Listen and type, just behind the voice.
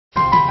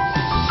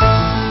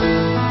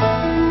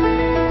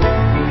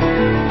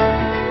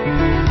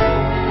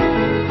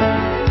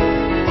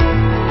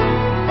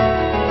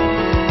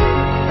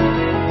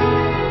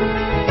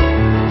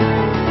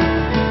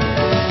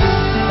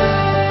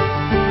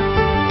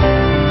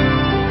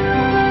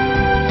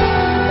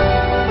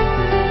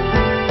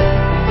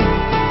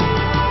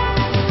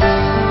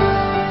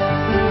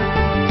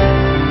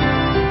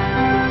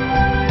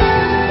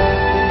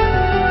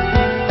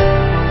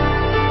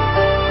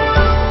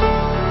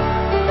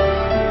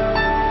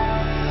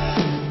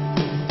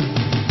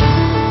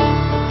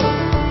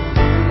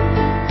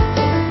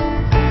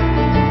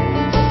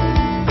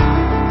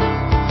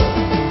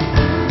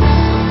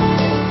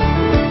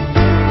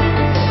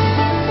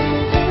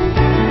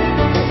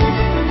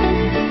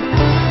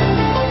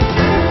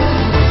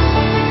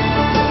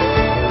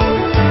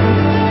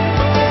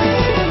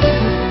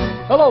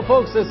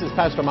folks, this is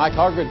Pastor Mike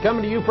Hoggard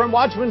coming to you from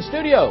Watchman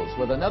Studios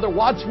with another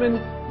Watchman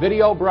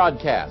video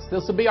broadcast.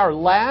 This will be our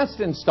last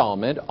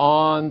installment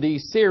on the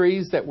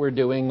series that we're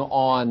doing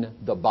on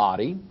the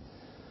body,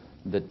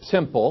 the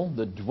temple,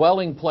 the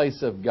dwelling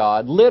place of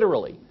God.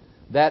 Literally,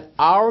 that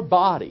our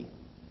body,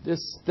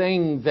 this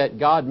thing that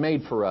God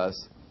made for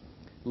us,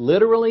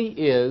 literally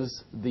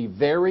is the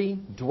very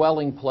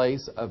dwelling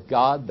place of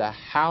God, the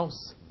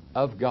house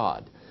of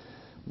God.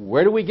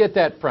 Where do we get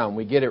that from?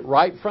 We get it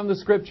right from the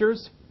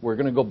Scriptures. We're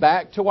going to go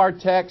back to our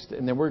text,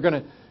 and then we're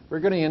going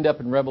to end up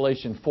in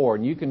Revelation 4.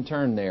 And you can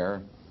turn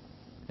there.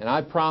 And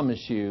I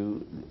promise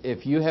you,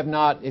 if you have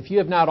not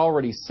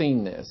already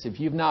seen this, if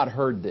you've not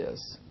heard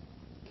this,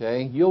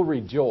 okay, you'll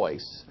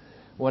rejoice.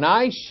 When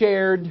I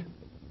shared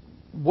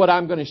what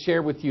I'm going to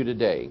share with you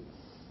today,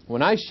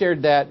 when I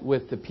shared that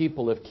with the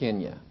people of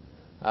Kenya,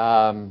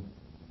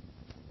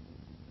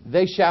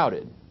 they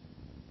shouted.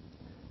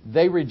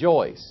 They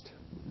rejoiced.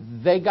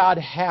 They got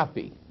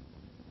happy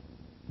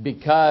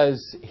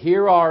because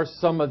here are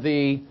some of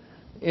the,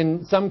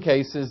 in some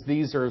cases,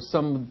 these are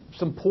some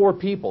poor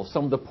people,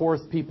 some of the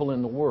poorest people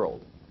in the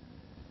world.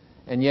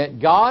 And yet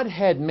God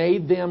had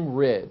made them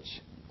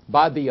rich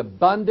by the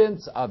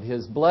abundance of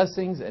His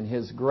blessings and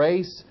His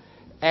grace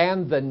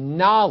and the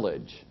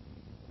knowledge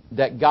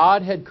that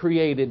God had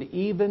created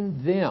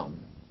even them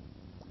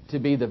to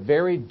be the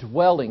very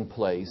dwelling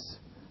place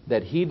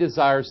that He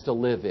desires to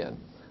live in.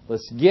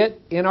 Let's get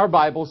in our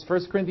Bibles,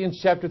 1 Corinthians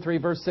chapter 3,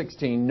 verse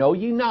 16. Know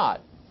ye not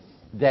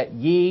that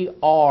ye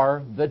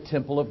are the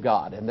temple of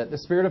God, and that the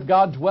Spirit of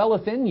God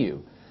dwelleth in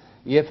you?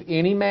 If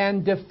any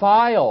man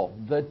defile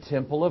the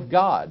temple of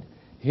God,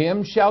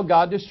 him shall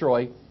God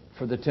destroy,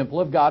 for the temple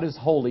of God is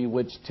holy,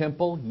 which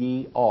temple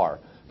ye are.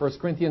 1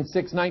 Corinthians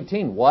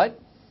 6:19. What?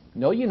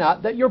 Know ye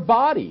not that your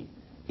body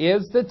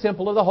is the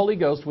temple of the Holy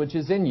Ghost, which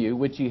is in you,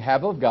 which ye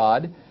have of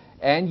God,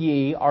 and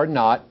ye are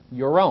not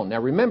your own? Now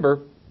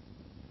remember,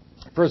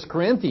 1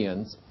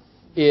 Corinthians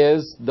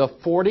is the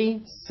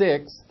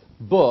 46th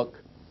book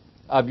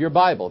of your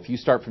Bible. If you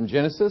start from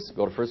Genesis,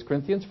 go to 1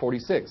 Corinthians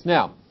 46.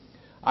 Now,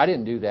 I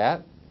didn't do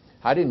that.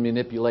 I didn't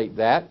manipulate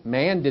that.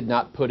 Man did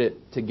not put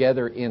it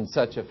together in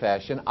such a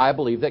fashion. I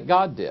believe that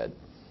God did.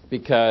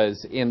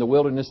 Because in the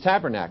wilderness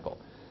tabernacle,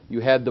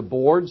 you had the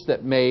boards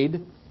that made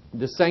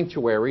the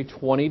sanctuary,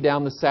 20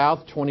 down the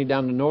south, 20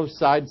 down the north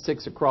side,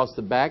 6 across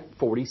the back,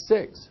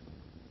 46.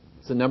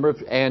 It's the number of,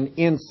 and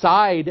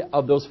inside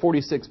of those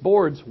 46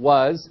 boards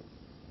was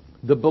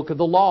the book of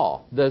the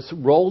law, this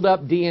rolled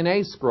up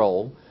DNA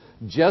scroll,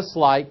 just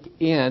like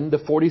in the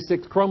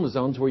 46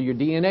 chromosomes where your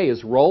DNA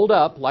is rolled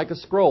up like a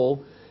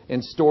scroll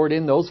and stored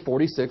in those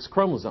 46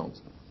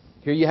 chromosomes.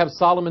 Here you have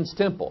Solomon's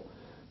temple,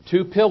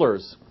 2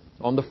 pillars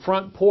on the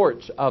front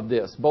porch of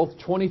this, both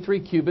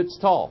 23 cubits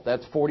tall.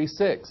 That's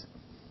 46.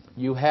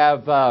 You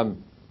have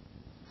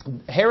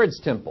Herod's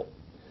temple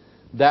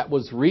that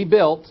was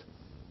rebuilt.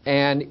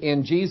 And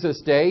in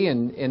Jesus' day,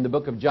 in the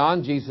book of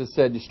John, Jesus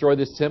said, destroy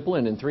this temple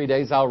and in 3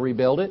 days I'll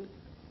rebuild it.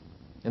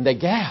 And they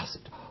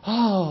gasped.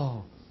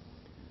 Oh,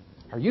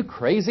 are you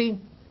crazy?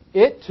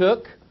 It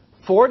took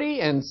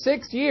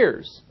 46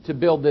 years to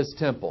build this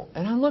temple.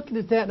 And I'm looking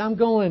at that and I'm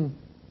going,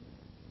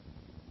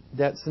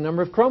 that's the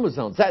number of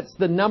chromosomes. That's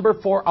the number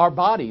for our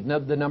body,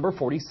 the number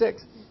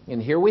 46.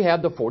 And here we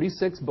have the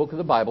 46th book of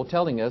the Bible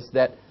telling us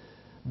that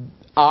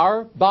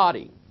our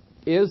body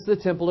is the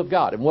temple of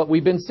God. And what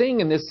we've been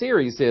seeing in this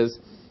series is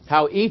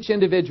how each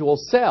individual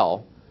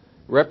cell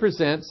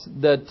represents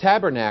the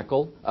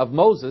tabernacle of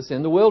Moses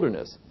in the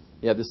wilderness.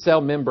 You have the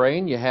cell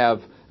membrane, you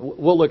have,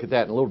 we'll look at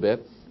that in a little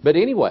bit. But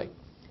anyway,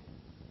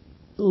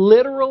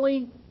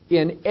 literally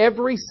in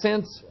every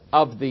sense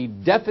of the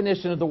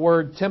definition of the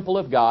word temple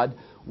of God,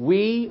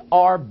 we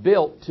are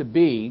built to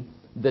be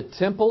the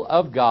temple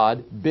of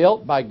God,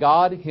 built by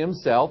God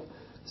Himself.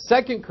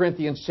 2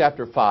 Corinthians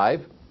chapter 5,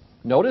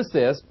 notice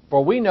this,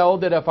 for we know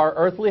that if our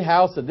earthly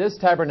house of this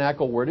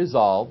tabernacle were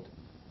dissolved,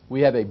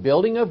 we have a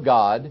building of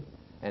God,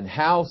 and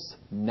house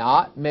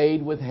not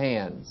made with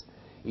hands,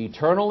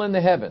 eternal in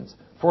the heavens.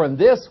 For in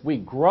this we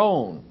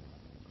groan,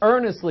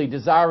 earnestly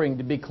desiring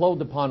to be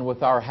clothed upon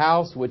with our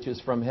house which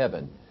is from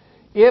heaven.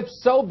 If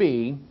so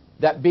be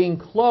that being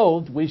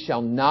clothed we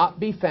shall not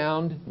be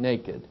found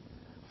naked.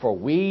 For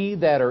we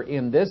that are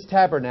in this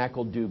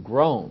tabernacle do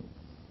groan,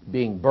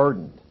 being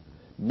burdened,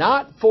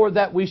 not for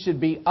that we should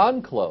be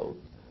unclothed,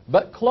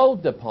 but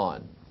clothed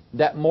upon,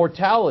 that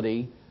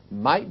mortality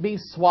might be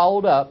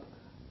swallowed up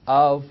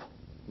of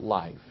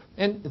life.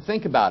 And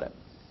think about it.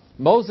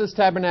 Moses'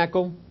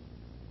 tabernacle,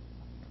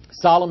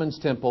 Solomon's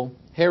temple,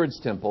 Herod's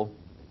temple,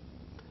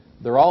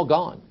 they're all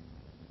gone.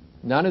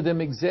 None of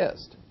them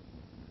exist.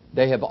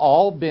 They have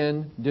all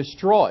been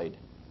destroyed.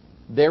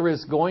 There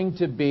is going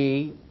to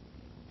be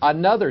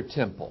another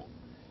temple,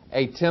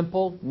 a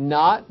temple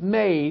not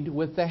made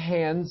with the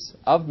hands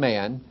of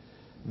man.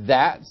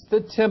 That's the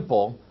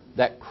temple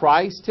that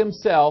Christ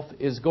Himself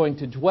is going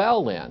to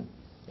dwell in.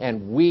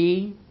 And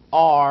we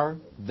are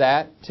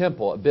that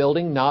temple, a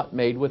building not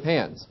made with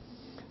hands.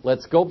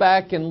 Let's go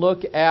back and look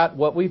at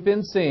what we've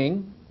been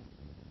seeing.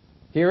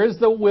 Here is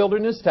the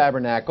wilderness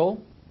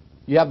tabernacle.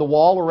 You have the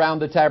wall around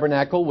the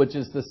tabernacle, which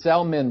is the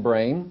cell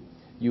membrane.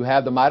 You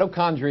have the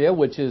mitochondria,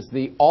 which is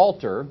the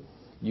altar.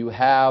 You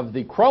have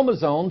the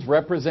chromosomes,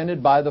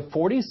 represented by the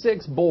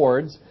 46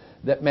 boards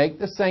that make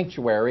the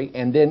sanctuary.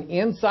 And then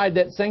inside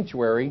that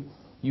sanctuary,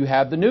 you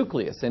have the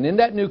nucleus. And in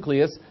that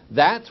nucleus,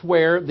 that's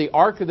where the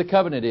Ark of the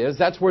Covenant is.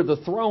 That's where the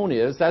throne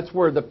is. That's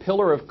where the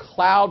pillar of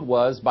cloud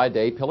was by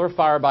day, pillar of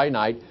fire by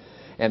night.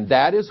 And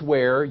that is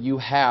where you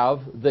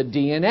have the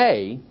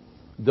DNA,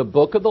 the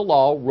book of the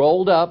law,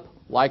 rolled up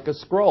like a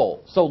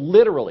scroll. So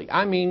literally,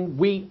 I mean,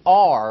 we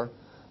are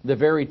the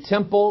very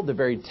temple, the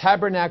very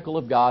tabernacle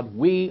of God.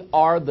 We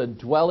are the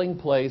dwelling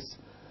place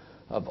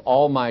of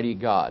Almighty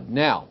God.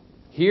 Now,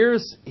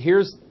 here's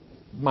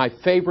my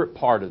favorite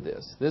part of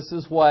this. This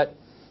is what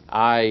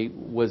I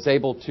was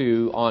able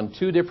to, on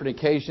 2 different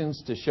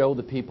occasions, to show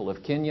the people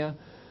of Kenya.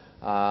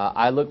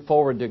 I look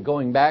forward to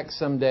going back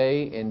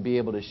someday and be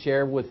able to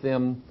share with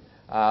them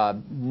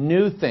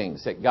new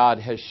things that God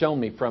has shown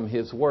me from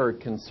His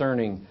Word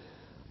concerning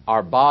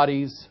our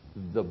bodies,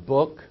 the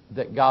book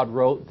that God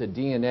wrote, the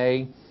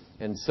DNA,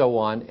 and so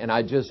on. And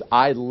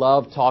I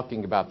love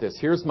talking about this.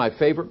 Here's my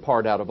favorite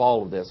part out of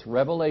all of this.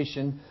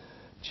 Revelation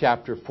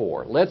chapter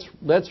 4.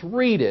 Let's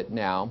read it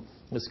now.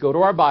 Let's go to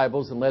our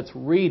Bibles and let's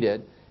read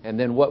it. And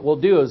then what we'll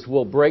do is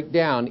we'll break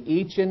down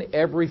each and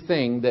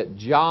everything that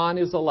John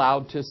is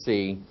allowed to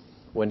see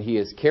when he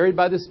is carried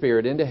by the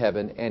Spirit into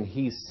heaven and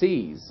he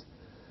sees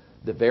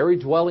the very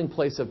dwelling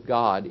place of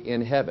God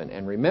in heaven.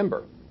 And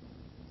remember,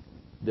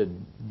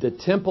 the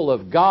temple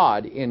of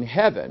God in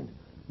heaven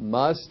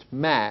must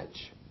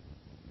match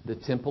the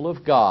temple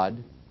of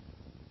God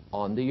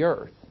on the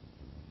earth.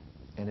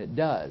 And it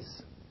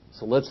does.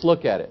 So let's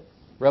look at it.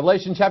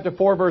 Revelation chapter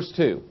 4, verse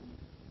 2.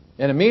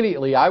 And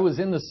immediately I was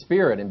in the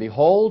Spirit, and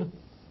behold,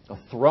 a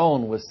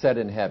throne was set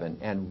in heaven,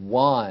 and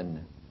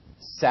one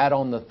sat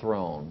on the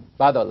throne.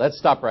 By the way, let's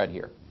stop right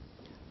here.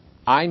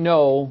 I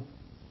know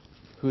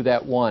who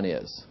that one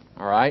is.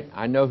 All right?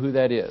 I know who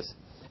that is.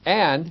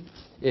 And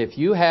if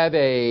you have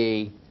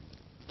a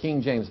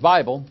King James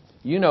Bible,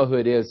 you know who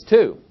it is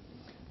too.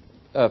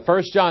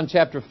 1 John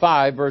chapter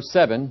 5, verse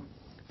 7.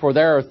 For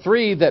there are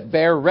 3 that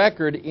bear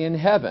record in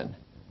heaven,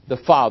 the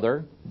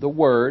Father, the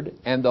Word,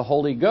 and the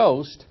Holy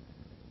Ghost,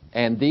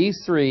 and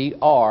these 3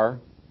 are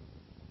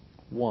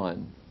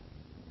one.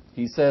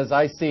 He says,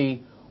 I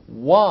see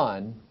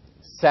one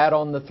sat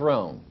on the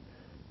throne.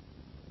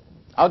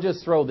 I'll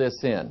just throw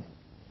this in.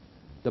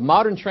 The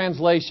modern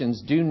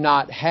translations do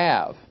not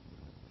have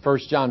 1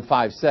 John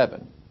 5,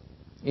 7.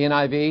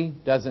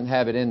 NIV doesn't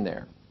have it in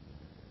there.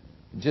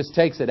 It just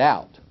takes it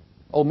out.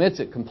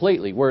 Omits it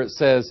completely, where it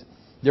says,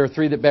 there are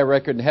 3 that bear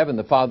record in heaven,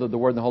 the Father, the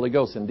Word, and the Holy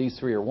Ghost, and these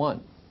 3 are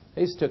one.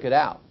 They just took it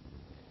out.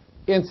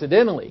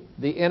 Incidentally,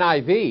 the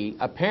NIV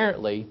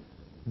apparently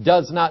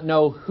does not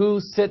know who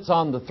sits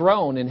on the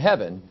throne in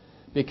heaven,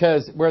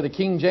 because where the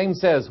King James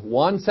says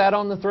one sat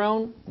on the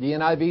throne, the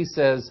NIV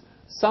says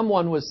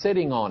someone was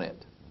sitting on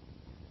it.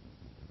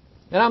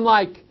 And I'm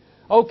like,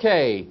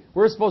 okay,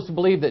 we're supposed to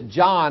believe that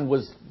John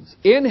was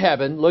in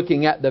heaven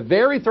looking at the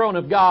very throne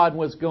of God and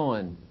was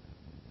going,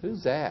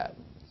 who's that?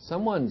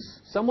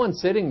 Someone's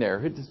sitting there.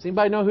 Does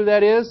anybody know who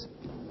that is?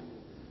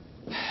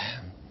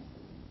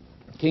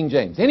 King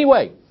James.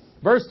 Anyway,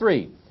 verse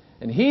 3.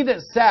 And he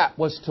that sat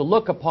was to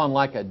look upon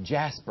like a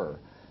jasper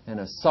and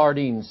a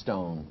sardine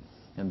stone.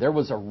 And there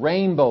was a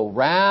rainbow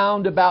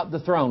round about the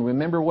throne.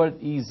 Remember what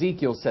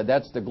Ezekiel said.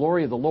 That's the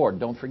glory of the Lord.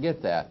 Don't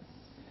forget that.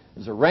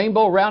 There's a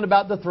rainbow round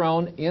about the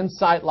throne, in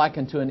sight like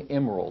unto an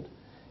emerald.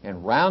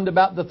 And round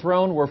about the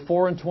throne were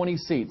 24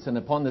 seats. And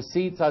upon the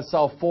seats I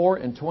saw 24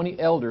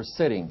 elders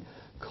sitting,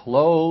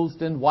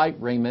 clothed in white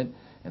raiment.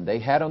 And they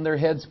had on their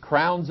heads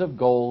crowns of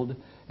gold.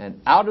 And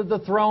out of the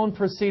throne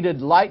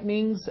proceeded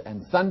lightnings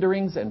and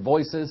thunderings and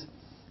voices.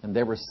 And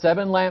there were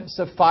 7 lamps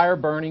of fire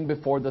burning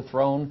before the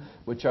throne,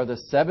 which are the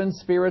 7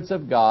 spirits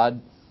of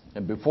God.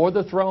 And before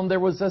the throne there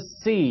was a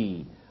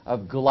sea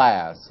of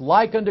glass,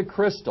 like unto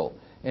crystal.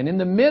 And in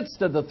the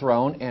midst of the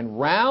throne and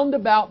round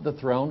about the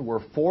throne were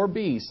 4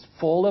 beasts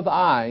full of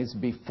eyes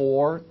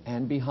before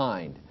and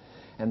behind.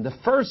 And the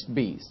first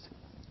beast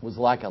was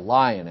like a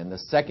lion, and the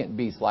second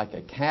beast like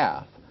a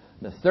calf.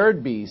 The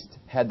third beast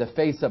had the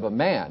face of a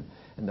man,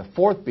 and the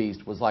fourth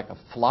beast was like a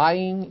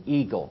flying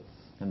eagle.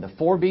 And the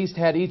 4 beasts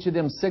had each of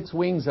them 6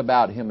 wings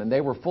about him, and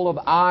they were full of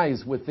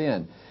eyes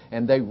within.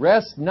 And they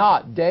rest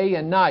not day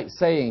and night,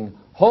 saying,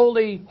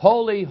 Holy,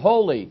 holy,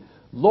 holy,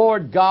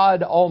 Lord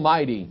God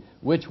Almighty,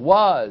 which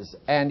was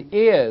and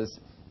is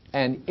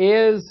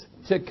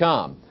to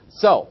come.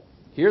 So,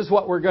 here's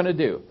what we're going to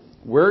do.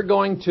 We're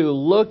going to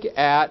look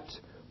at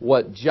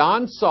what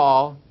John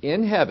saw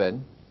in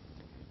heaven.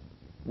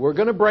 We're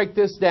going to break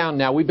this down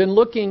now. We've been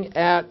looking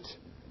at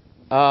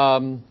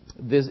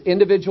these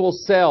individual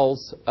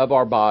cells of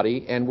our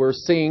body, and we're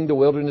seeing the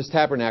wilderness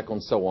tabernacle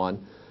and so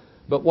on.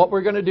 But what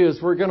we're going to do is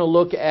we're going to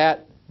look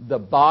at the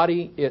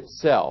body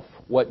itself,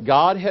 what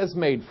God has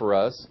made for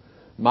us.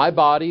 My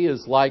body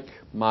is like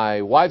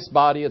my wife's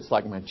body. It's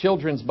like my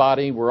children's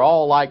body. We're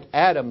all like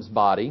Adam's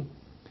body.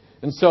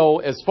 And so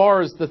as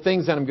far as the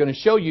things that I'm going to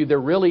show you, there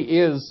really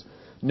is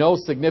no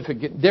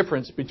significant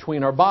difference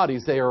between our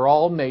bodies. They are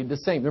all made the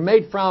same. They're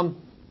made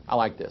from, I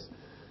like this,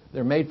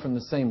 they're made from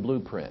the same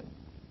blueprint.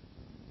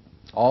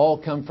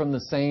 All come from the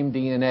same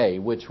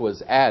DNA, which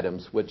was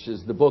Adam's, which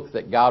is the book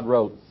that God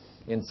wrote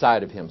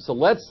inside of him. So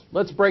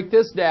let's break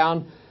this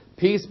down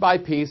piece by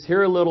piece.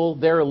 Here a little,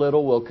 there a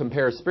little. We'll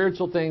compare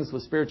spiritual things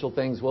with spiritual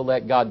things. We'll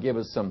let God give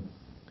us some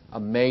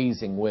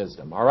amazing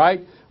wisdom. All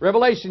right?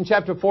 Revelation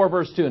chapter 4,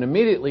 verse 2. And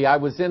immediately I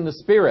was in the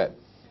Spirit.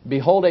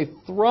 Behold, a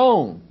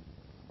throne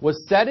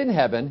was set in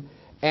heaven,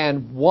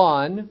 and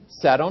one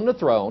sat on the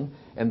throne.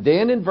 And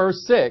then in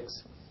verse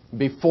 6,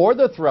 before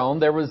the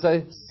throne there was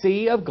a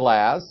sea of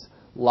glass,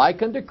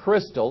 like unto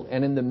crystal,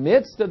 and in the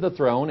midst of the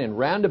throne and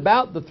round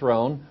about the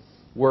throne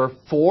were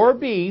 4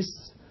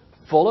 beasts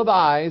full of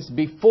eyes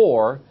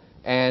before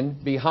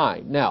and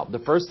behind. Now, the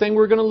first thing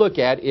we're going to look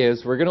at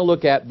is we're going to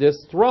look at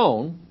this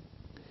throne,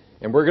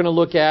 and we're going to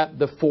look at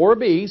the 4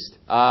 beasts.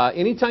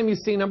 Anytime you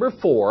see number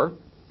 4,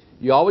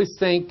 you always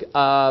think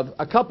of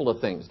a couple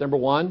of things. Number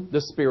 1,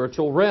 the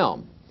spiritual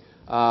realm.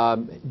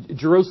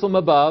 Jerusalem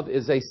above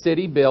is a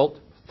city built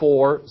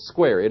 4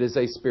 square. It is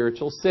a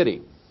spiritual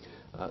city.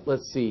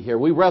 Let's see here.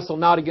 We wrestle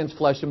not against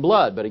flesh and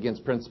blood, but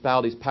against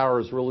principalities,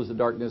 powers, rulers of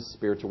darkness,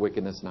 spiritual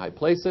wickedness in high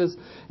places.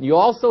 You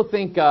also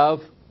think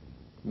of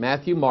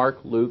Matthew, Mark,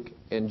 Luke,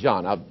 and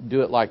John. I'll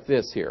do it like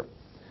this here.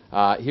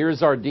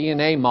 Here's our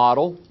DNA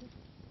model,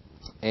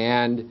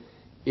 and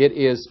it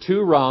is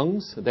 2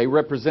 rungs. They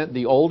represent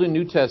the Old and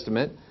New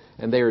Testament,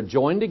 and they are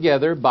joined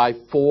together by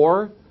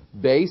 4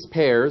 base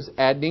pairs,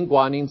 adenine,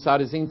 guanine,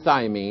 cytosine,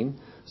 thymine.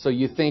 So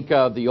you think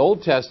of the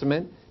Old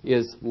Testament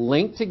is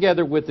linked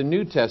together with the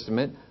New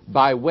Testament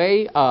by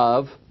way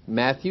of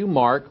Matthew,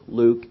 Mark,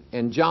 Luke,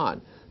 and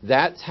John.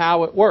 That's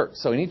how it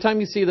works. So anytime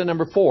you see the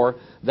number 4,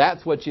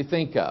 that's what you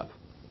think of.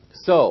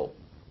 So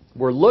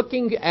we're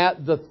looking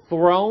at the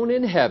throne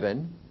in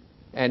heaven,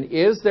 and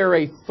is there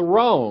a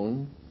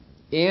throne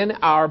in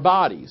our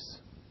bodies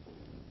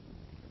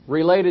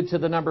related to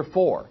the number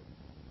 4?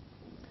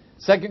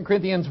 2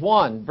 Corinthians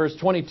 1, verse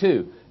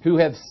 22. Who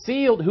hath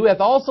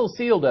also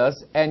sealed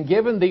us and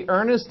given the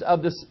earnest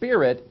of the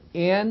Spirit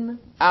in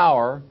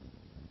our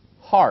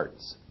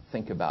hearts.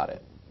 Think about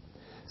it.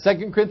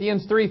 2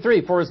 Corinthians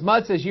 3:3. For as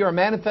much as you are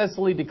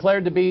manifestly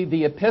declared to be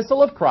the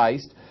epistle of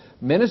Christ,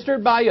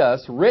 ministered by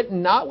us,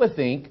 written not with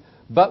ink,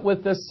 but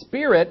with the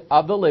Spirit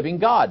of the living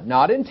God,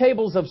 not in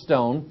tables of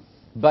stone,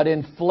 but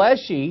in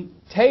fleshy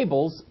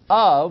tables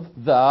of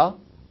the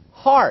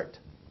heart.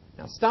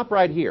 Now stop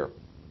right here.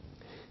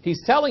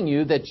 He's telling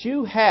you that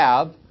you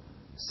have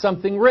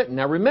something written.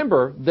 Now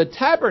remember, the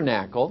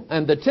tabernacle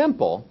and the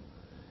temple,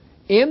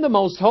 in the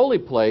most holy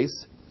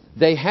place,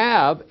 they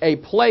have a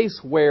place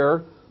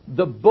where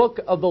the book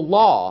of the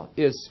law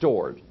is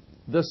stored,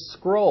 the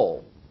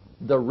scroll,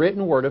 the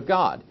written word of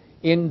God.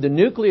 In the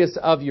nucleus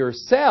of your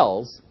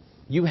cells,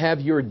 you have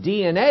your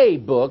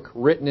DNA book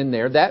written in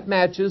there. That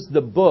matches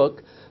the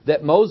book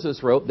that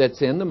Moses wrote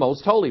that's in the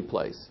most holy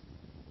place.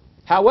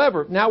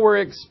 However, now we're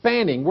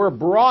expanding, we're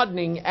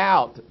broadening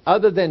out.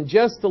 Other than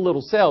just the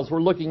little cells,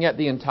 we're looking at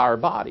the entire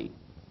body.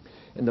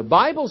 And the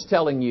Bible's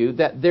telling you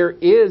that there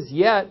is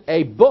yet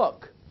a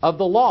book of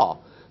the law.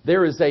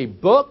 There is a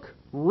book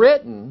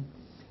written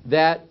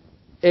that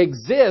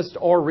exists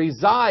or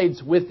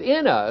resides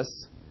within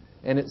us,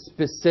 and it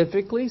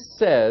specifically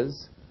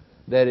says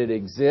that it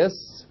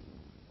exists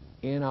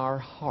in our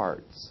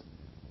hearts.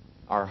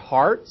 Our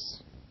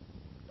hearts,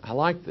 I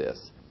like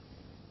this,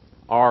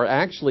 are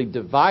actually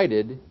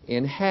divided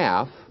in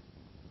half.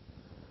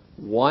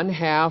 One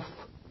half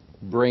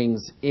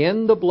brings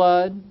in the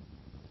blood,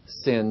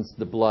 sends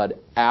the blood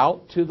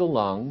out to the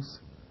lungs.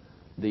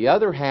 The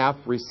other half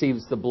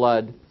receives the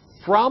blood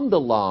from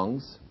the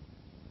lungs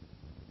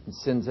and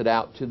sends it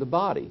out to the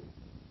body.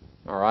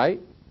 All right?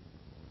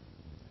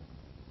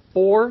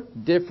 4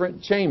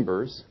 different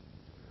chambers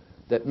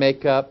that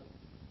make up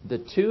the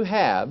 2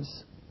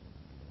 halves,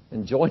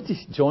 and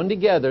join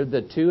together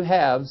the 2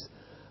 halves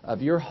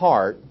of your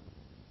heart.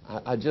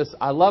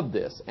 I love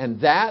this. And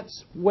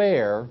that's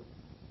where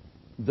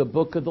the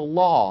book of the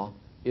law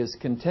is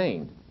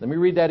contained. Let me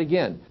read that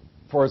again.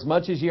 For as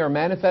much as ye are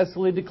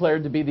manifestly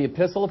declared to be the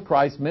epistle of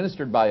Christ,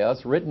 ministered by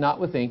us, written not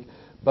with ink,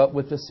 but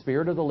with the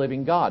Spirit of the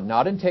living God,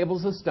 not in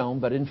tables of stone,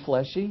 but in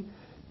fleshy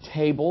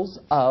tables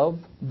of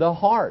the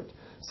heart.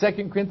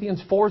 2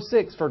 Corinthians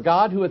 4:6. For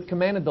God, who hath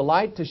commanded the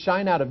light to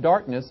shine out of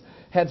darkness,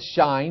 hath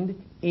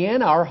shined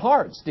in our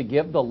hearts to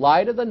give the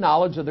light of the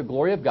knowledge of the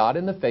glory of God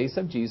in the face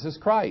of Jesus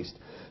Christ.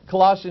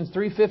 Colossians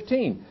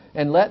 3:15.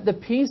 And let the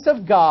peace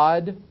of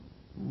God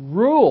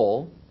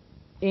rule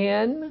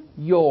in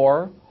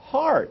your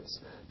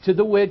hearts, to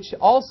the which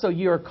also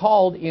ye are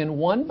called in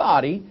one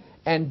body,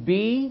 and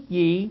be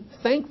ye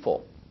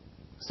thankful.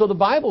 So the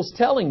Bible's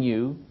telling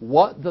you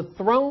what the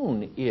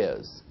throne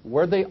is,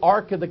 where the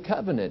Ark of the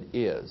Covenant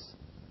is.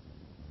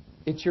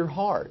 It's your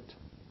heart.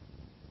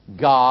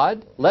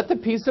 God, let the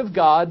peace of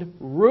God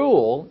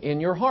rule in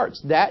your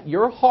hearts. That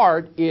your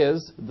heart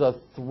is the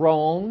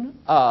throne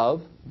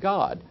of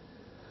God.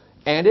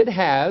 And it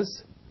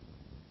has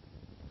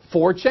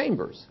 4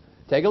 chambers.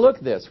 Take a look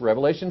at this.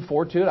 Revelation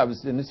 4:2, I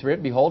was in the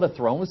Spirit, behold, a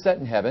throne was set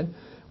in heaven.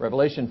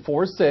 Revelation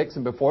 4:6,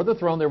 and before the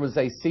throne there was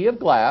a sea of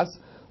glass,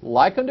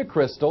 like unto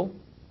crystal,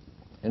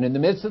 and in the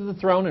midst of the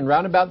throne and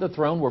round about the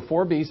throne were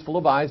 4 beasts full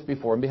of eyes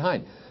before and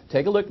behind.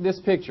 Take a look at this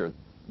picture.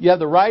 You have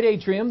the right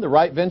atrium, the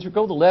right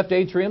ventricle, the left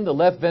atrium, the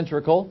left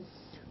ventricle.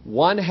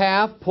 One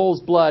half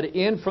pulls blood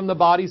in from the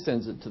body,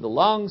 sends it to the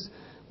lungs.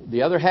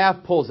 The other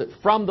half pulls it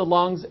from the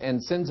lungs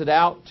and sends it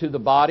out to the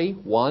body.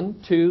 1,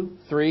 2,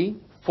 3,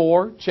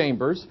 4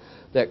 chambers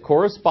that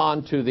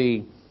correspond to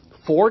the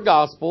 4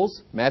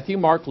 Gospels, Matthew,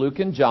 Mark, Luke,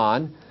 and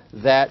John,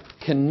 that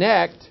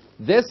connect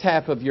this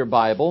half of your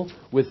Bible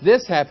with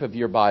this half of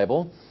your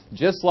Bible,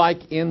 just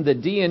like in the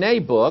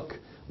DNA book,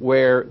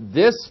 where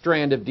this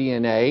strand of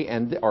DNA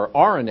or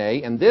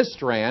RNA and this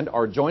strand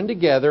are joined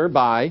together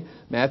by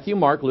Matthew,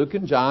 Mark, Luke,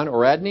 and John,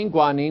 or adenine,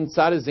 guanine,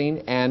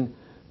 cytosine, and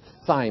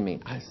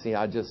thymine.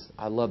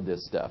 I love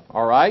this stuff.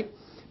 All right?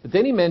 But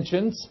then he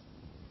mentions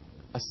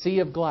a sea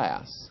of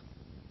glass.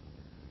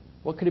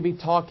 What could he be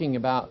talking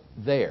about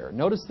there?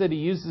 Notice that he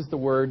uses the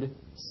word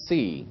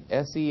sea,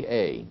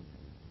 S-E-A,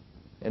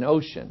 an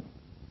ocean.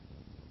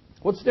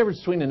 What's the difference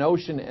between an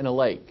ocean and a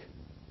lake?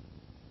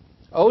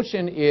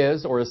 Ocean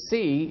is, or a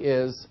sea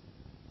is,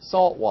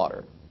 salt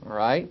water. All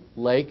right?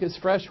 Lake is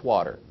fresh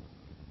water.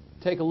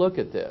 Take a look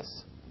at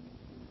this.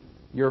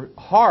 Your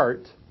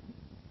heart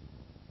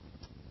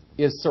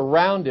is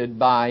surrounded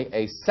by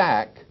a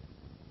sac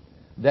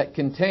that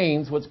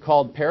contains what's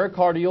called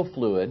pericardial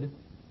fluid.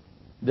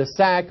 The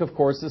sac, of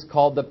course, is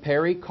called the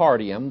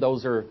pericardium.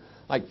 Those are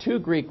like 2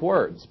 Greek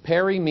words.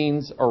 Peri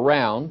means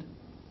around.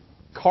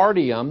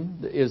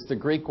 Cardium is the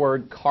Greek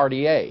word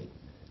cardiae,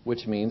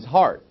 which means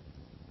heart.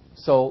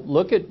 So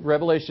look at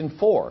Revelation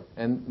 4.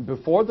 And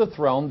before the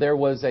throne there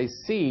was a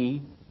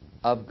sea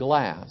of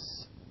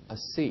glass. A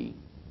sea.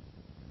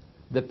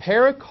 The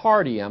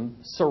pericardium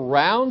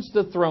surrounds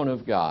the throne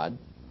of God,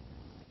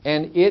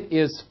 and it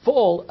is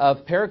full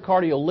of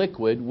pericardial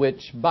liquid,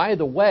 which, by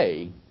the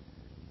way,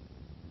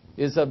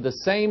 is of the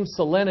same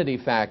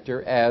salinity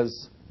factor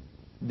as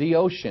the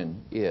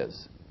ocean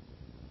is.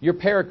 Your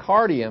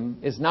pericardium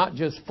is not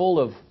just full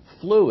of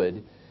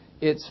fluid,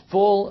 it's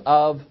full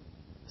of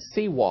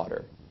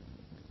seawater.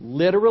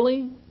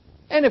 Literally,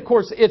 and of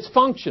course it's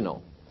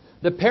functional.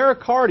 The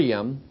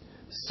pericardium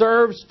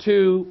serves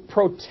to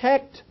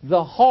protect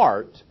the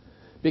heart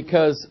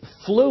because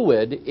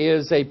fluid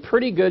is a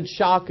pretty good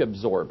shock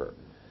absorber.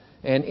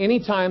 And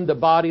anytime the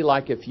body,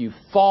 like if you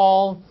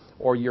fall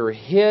or you're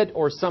hit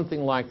or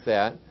something like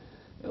that,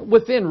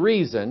 within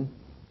reason,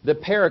 the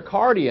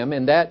pericardium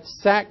and that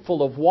sac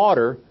full of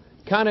water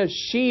kind of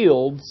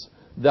shields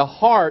the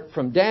heart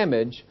from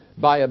damage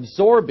by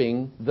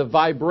absorbing the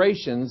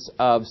vibrations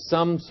of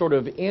some sort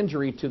of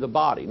injury to the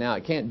body. Now,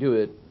 it can't do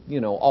it,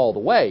 all the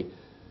way,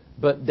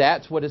 but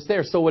that's what it's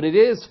there. So it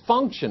is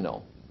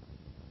functional,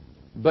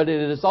 but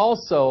it is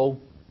also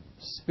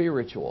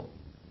spiritual.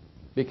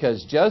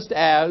 Because just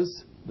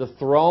as the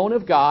throne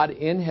of God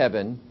in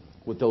heaven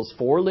with those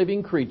 4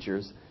 living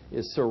creatures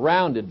is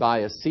surrounded by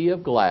a sea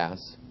of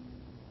glass,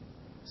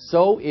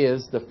 so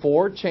is the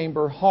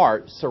 4-chamber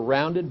heart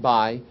surrounded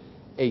by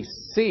a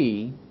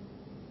sea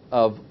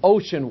of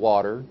ocean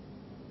water,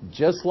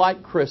 just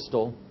like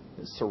crystal,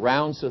 that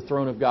surrounds the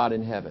throne of God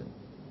in heaven.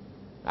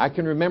 I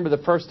can remember the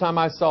first time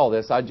I saw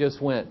this, I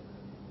just went,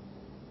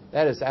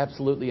 that is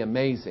absolutely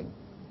amazing.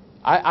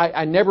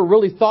 I never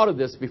really thought of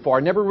this before.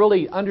 I never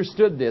really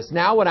understood this.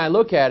 Now when I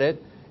look at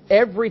it,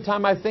 every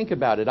time I think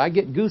about it, I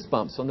get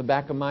goosebumps on the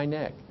back of my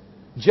neck.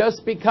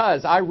 Just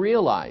because I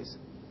realize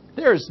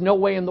there's no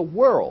way in the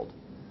world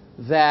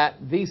that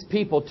these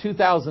people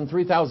 2,000,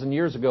 3,000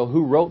 years ago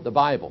who wrote the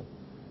Bible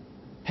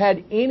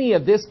had any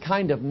of this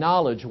kind of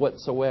knowledge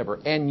whatsoever.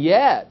 And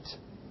yet,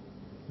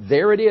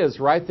 there it is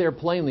right there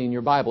plainly in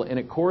your Bible, and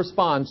it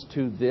corresponds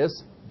to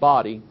this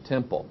body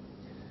temple.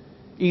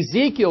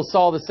 Ezekiel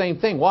saw the same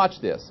thing. Watch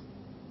this.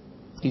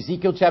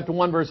 Ezekiel chapter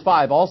 1 verse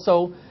 5.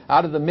 Also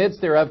out of the midst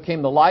thereof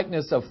came the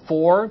likeness of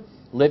 4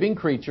 living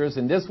creatures,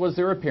 and this was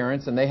their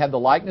appearance, and they had the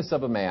likeness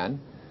of a man.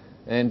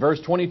 And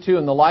verse 22,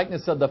 and the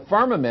likeness of the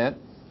firmament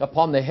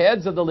upon the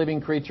heads of the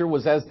living creature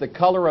was as the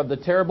color of the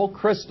terrible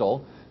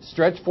crystal,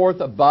 stretched forth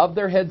above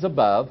their heads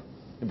above.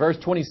 In verse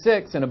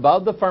 26, and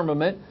above the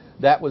firmament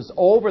that was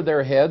over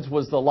their heads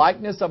was the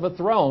likeness of a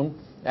throne,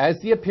 as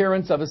the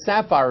appearance of a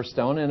sapphire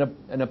stone,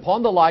 and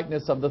upon the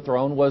likeness of the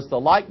throne was the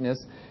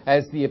likeness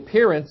as the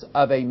appearance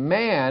of a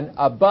man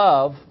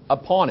above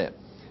upon it.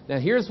 Now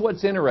here's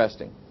what's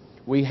interesting.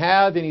 We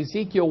have in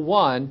Ezekiel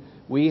 1,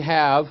 we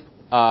have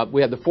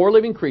the 4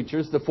 living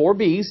creatures, the 4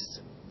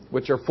 beasts,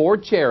 which are 4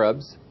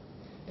 cherubs,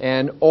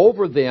 and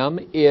over them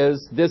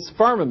is this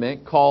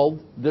firmament called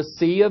the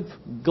sea of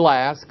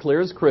glass,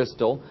 clear as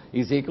crystal.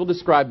 Ezekiel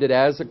described it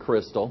as a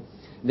crystal.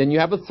 Then you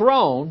have a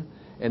throne,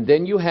 and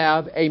then you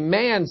have a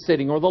man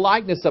sitting, or the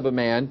likeness of a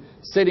man,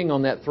 sitting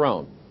on that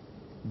throne.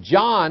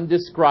 John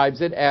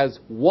describes it as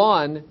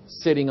one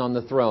sitting on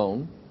the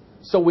throne.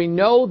 So we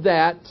know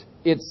that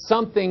it's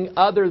something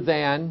other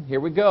than,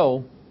 here we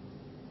go,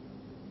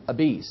 a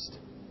beast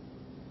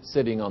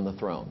sitting on the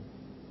throne.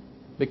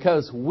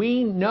 Because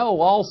we know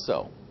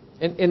also,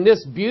 in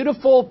this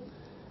beautiful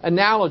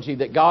analogy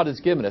that God has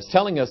given us,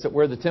 telling us that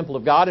we're the temple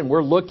of God, and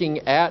we're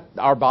looking at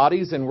our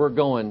bodies and we're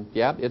going,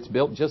 yeah, it's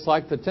built just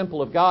like the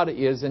temple of God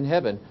is in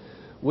heaven.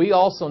 We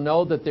also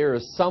know that there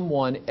is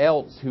someone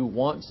else who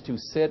wants to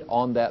sit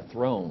on that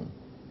throne.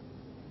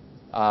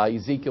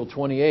 Ezekiel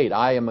 28,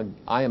 I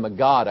am a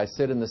God, I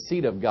sit in the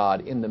seat of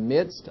God in the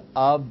midst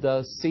of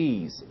the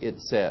seas, it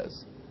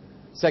says.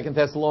 2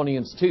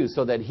 Thessalonians 2,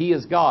 so that He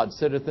is God,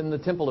 sitteth in the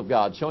temple of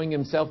God, showing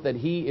Himself that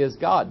He is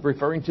God,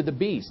 referring to the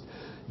beast.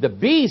 The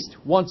beast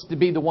wants to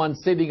be the one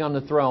sitting on the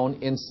throne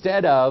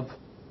instead of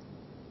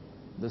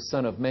the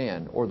Son of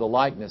Man or the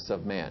likeness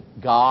of man,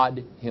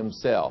 God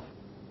Himself.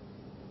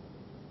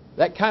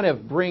 That kind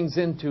of brings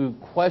into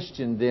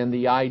question then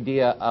the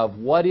idea of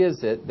what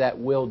is it that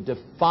will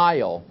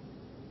defile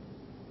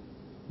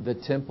the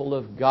temple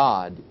of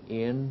God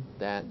in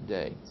that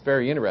day. It's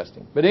very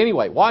interesting. But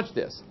anyway, watch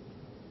this.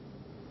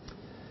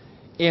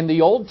 In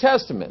the Old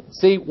Testament,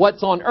 see,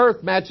 what's on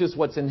earth matches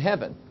what's in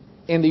heaven.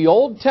 In the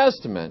Old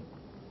Testament,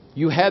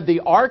 you had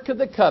the Ark of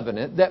the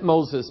Covenant that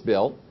Moses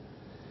built.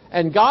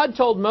 And God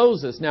told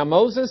Moses, now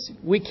Moses,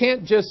 we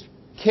can't just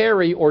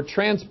carry or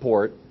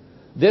transport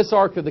this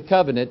Ark of the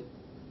Covenant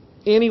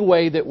any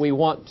way that we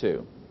want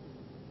to.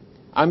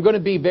 I'm going to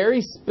be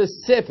very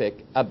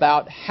specific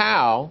about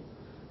how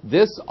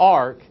this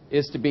Ark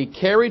is to be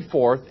carried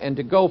forth and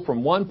to go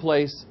from one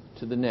place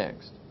to the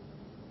next.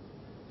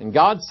 And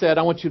God said,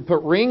 I want you to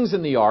put rings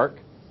in the Ark,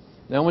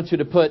 and I want you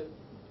to put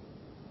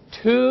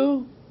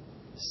 2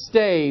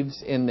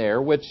 staves in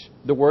there, which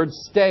the word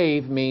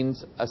stave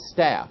means a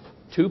staff.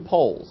 2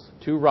 poles,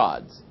 2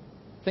 rods.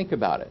 Think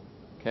about it,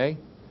 okay?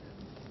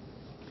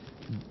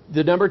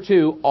 The number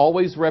 2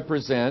 always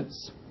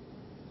represents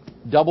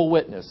double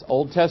witness.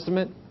 Old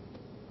Testament,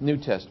 New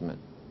Testament.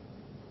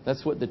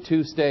 That's what the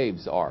 2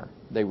 staves are.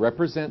 They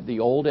represent the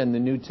Old and the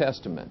New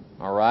Testament,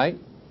 all right?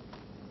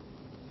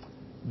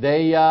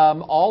 They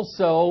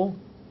also,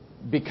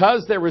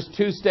 because there was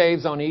 2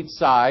 staves on each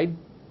side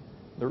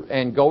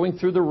and going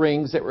through the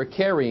rings that were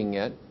carrying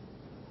it,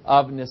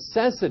 of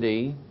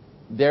necessity,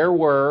 there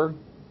were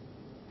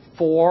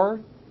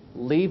 4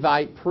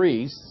 Levite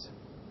priests.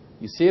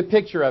 You see a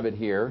picture of it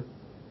here,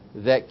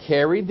 that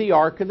carried the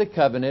Ark of the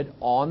Covenant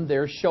on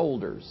their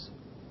shoulders.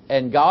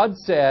 And God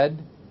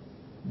said,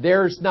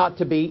 there's not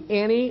to be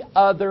any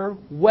other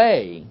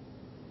way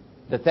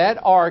that that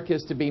Ark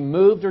is to be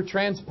moved or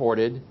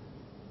transported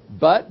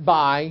but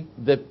by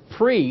the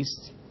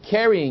priests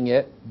carrying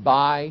it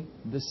by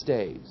the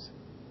staves.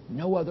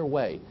 No other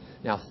way.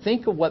 Now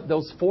think of what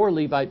those 4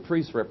 Levite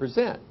priests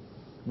represent.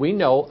 We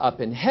know up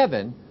in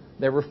heaven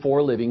there were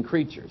 4 living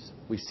creatures.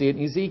 We see it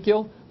in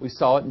Ezekiel. We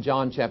saw it in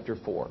John chapter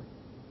 4.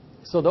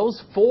 So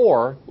those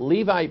 4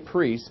 Levite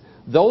priests,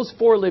 those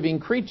 4 living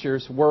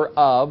creatures were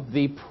of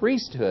the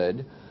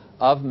priesthood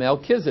of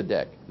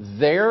Melchizedek.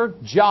 Their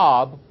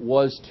job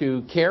was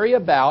to carry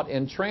about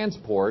and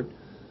transport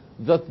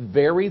the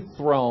very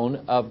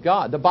throne of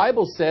God. The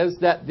Bible says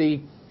that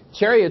the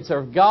chariots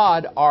of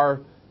God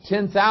are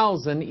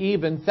 10,000,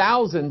 even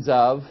thousands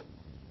of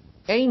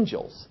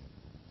angels.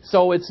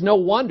 So it's no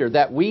wonder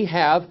that we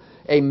have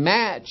a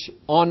match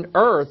on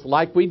earth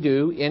like we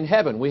do in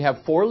heaven. We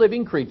have 4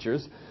 living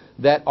creatures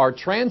that are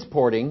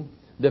transporting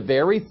the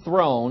very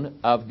throne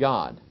of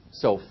God.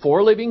 So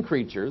 4 living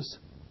creatures,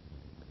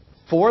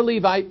 4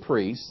 Levite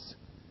priests,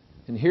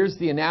 and here's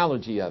the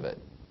analogy of it.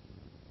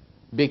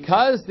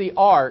 Because the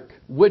ark,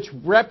 which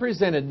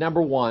represented,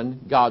 number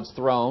 1, God's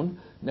throne,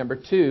 number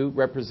 2,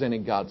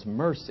 represented God's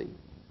mercy.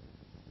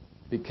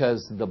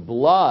 Because the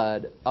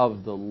blood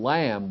of the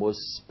Lamb was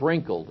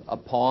sprinkled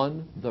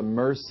upon the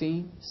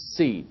mercy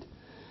seat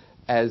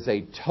as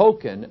a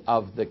token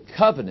of the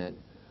covenant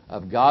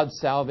of God's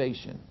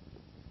salvation.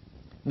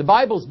 The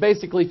Bible's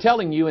basically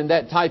telling you in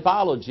that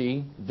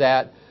typology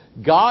that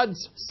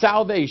God's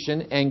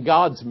salvation and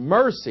God's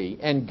mercy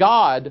and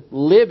God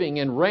living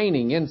and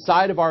reigning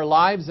inside of our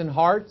lives and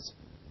hearts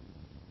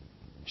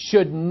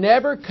should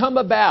never come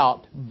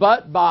about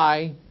but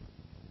by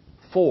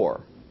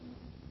 4.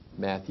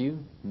 Matthew,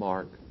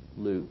 Mark,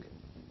 Luke,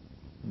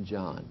 and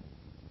John.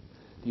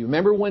 Do you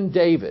remember when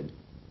David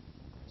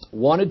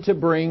wanted to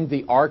bring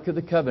the Ark of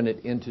the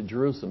Covenant into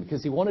Jerusalem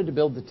because he wanted to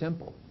build the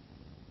temple?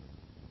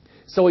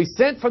 So he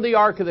sent for the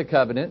Ark of the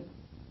Covenant.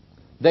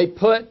 They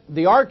put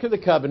the Ark of the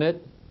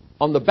Covenant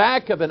on the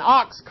back of an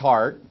ox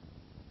cart,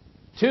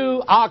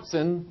 2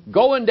 oxen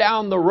going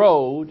down the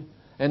road,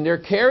 and they're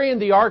carrying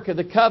the Ark of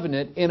the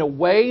Covenant in a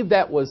way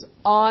that was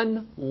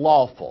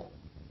unlawful.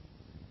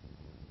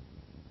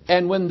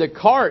 And when the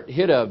cart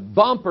hit a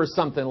bump or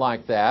something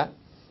like that,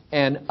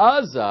 and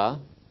Uzzah,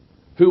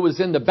 who was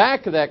in the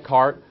back of that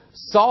cart,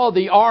 saw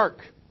the ark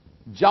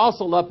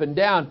jostle up and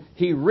down,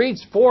 he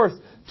reached forth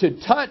to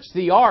touch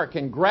the ark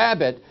and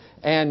grab it,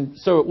 and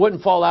so it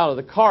wouldn't fall out of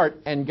the cart,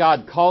 and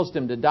God caused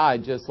him to die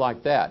just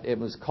like that. It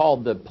was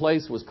called, the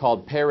place was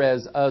called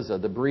Perez Uzzah,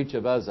 the breach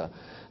of Uzzah.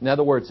 In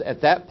other words,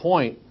 at that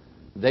point,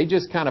 they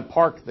just kind of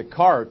parked the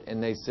cart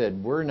and they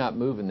said, we're not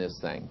moving this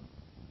thing.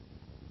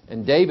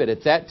 And David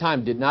at that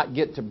time did not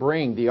get to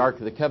bring the Ark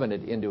of the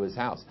Covenant into his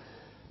house.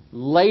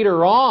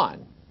 Later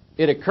on,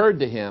 it occurred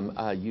to him,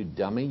 you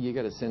dummy, you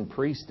got to send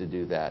priests to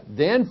do that.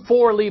 Then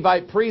 4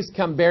 Levite priests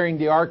come bearing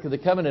the Ark of the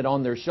Covenant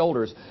on their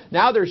shoulders.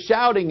 Now they're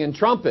shouting in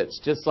trumpets,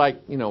 just like,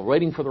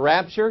 waiting for the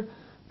rapture.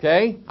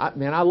 Okay?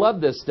 I love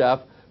this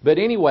stuff. But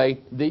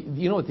anyway,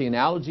 you know what the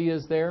analogy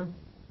is there?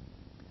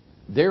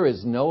 There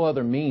is no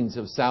other means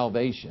of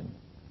salvation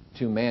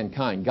to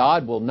mankind.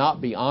 God will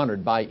not be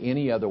honored by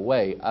any other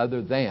way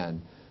other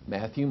than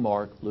Matthew,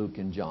 Mark, Luke,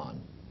 and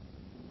John.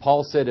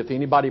 Paul said, if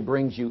anybody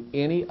brings you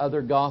any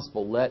other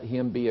gospel, let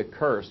him be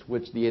accursed,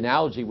 which the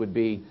analogy would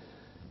be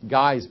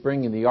guys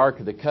bringing the Ark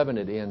of the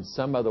Covenant in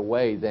some other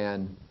way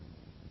than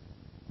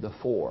the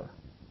 4.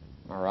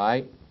 All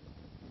right?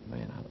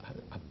 Man,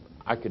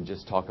 I could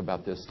just talk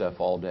about this stuff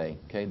all day.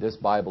 Okay, this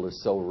Bible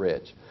is so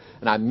rich.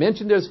 And I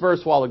mentioned this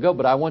verse a while ago,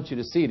 but I want you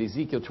to see it.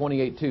 Ezekiel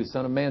 28:2.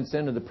 Son of man,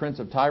 send to the prince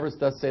of Tyrus,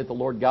 thus saith the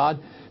Lord God,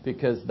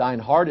 because thine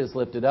heart is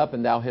lifted up,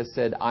 and thou hast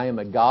said, I am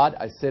a God.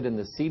 I sit in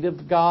the seat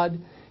of God,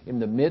 in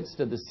the midst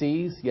of the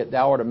seas. Yet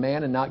thou art a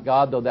man and not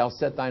God, though thou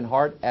set thine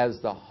heart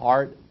as the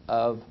heart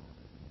of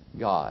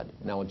God.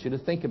 And I want you to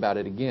think about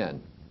it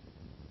again.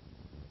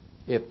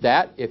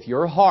 If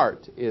your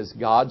heart is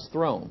God's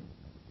throne,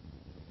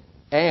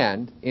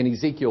 and in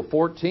Ezekiel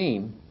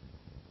 14,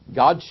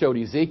 God showed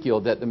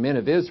Ezekiel that the men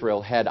of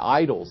Israel had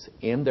idols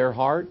in their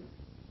heart.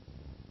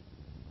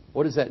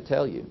 What does that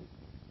tell you?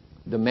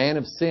 The man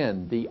of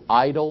sin, the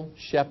idol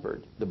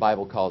shepherd, the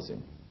Bible calls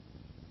him,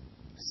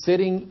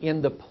 sitting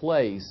in the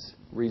place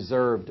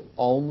reserved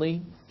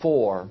only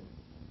for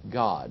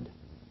God.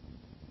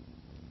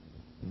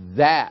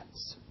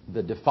 That's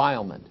the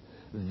defilement.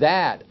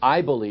 That,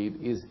 I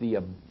believe, is the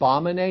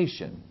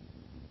abomination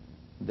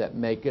that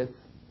maketh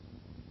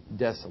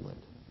desolate.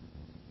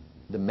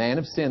 The man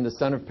of sin, the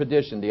son of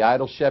perdition, the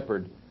idol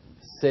shepherd,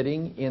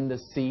 sitting in the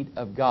seat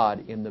of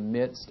God in the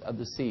midst of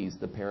the seas,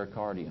 the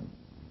pericardium.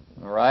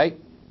 All right?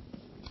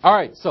 All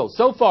right,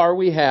 so far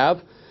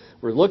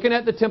we're looking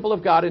at the temple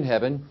of God in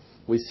heaven.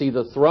 We see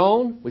the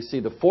throne, we see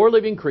the 4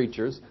 living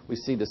creatures, we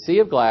see the sea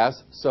of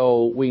glass,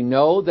 so we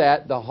know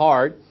that the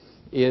heart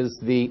is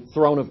the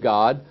throne of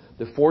God.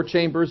 The 4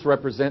 chambers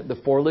represent the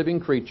 4 living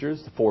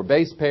creatures, the 4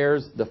 base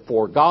pairs, the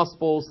 4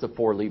 gospels, the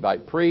 4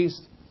 Levite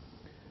priests.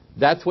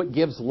 That's what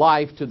gives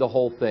life to the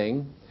whole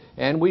thing.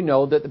 And we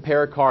know that the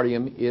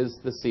pericardium is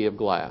the sea of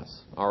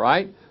glass. All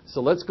right? So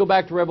let's go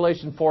back to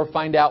Revelation 4,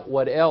 find out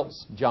what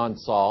else John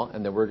saw,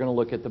 and then we're going to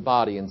look at the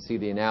body and see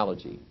the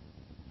analogy.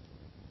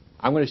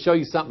 I'm going to show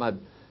you something I've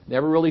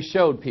never really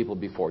showed people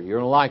before. You're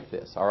going to like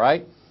this. All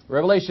right?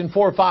 Revelation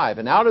 4:5.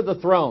 And out of the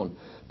throne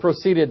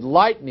proceeded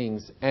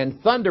lightnings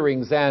and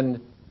thunderings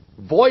and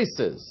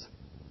voices.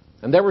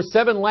 And there were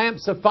 7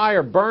 lamps of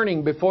fire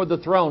burning before the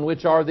throne,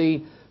 which are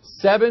the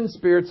 7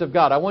 spirits of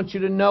God. I want you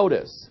to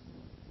notice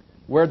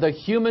where the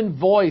human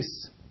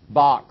voice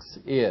box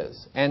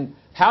is. And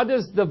how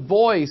does the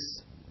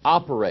voice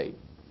operate?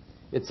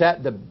 It's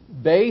at the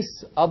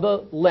base of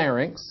the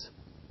larynx.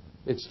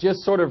 It's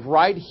just sort of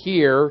right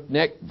here,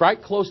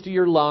 right close to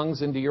your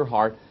lungs and to your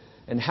heart.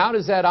 And how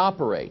does that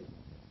operate?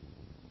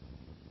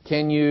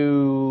 Can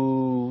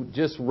you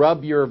just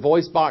rub your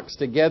voice box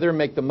together,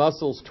 make the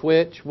muscles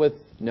twitch with...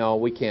 No,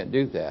 we can't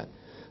do that.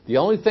 The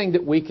only thing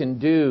that we can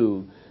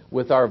do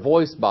with our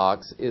voice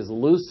box is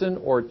loosen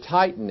or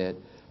tighten it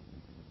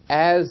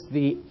as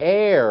the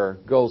air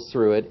goes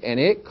through it, and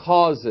it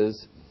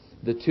causes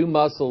the 2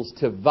 muscles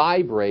to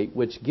vibrate,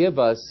 which give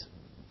us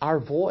our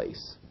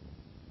voice.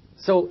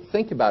 So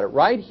think about it.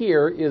 Right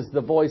here is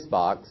the voice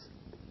box.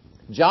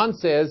 John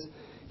says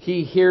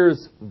he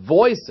hears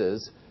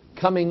voices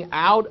coming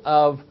out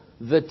of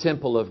the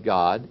temple of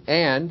God,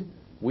 and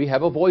we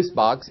have a voice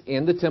box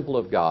in the temple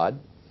of God.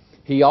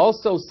 He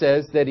also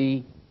says that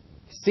he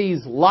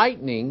sees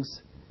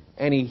lightnings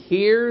and he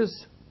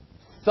hears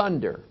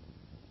thunder.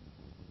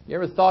 You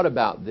ever thought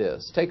about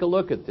this? Take a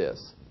look at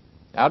this.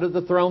 Out of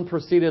the throne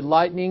proceeded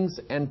lightnings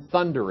and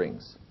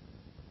thunderings.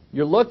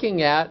 You're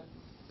looking at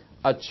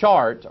a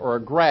chart or a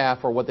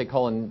graph, or what they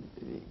call an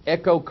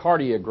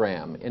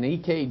echocardiogram, an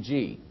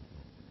EKG.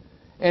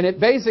 And it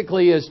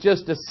basically is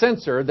just a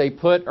sensor they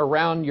put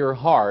around your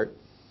heart,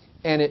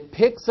 and it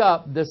picks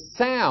up the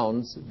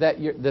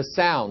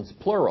sounds,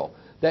 plural,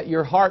 that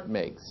your heart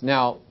makes.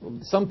 Now,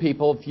 some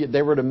people, if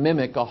they were to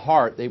mimic a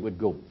heart, they would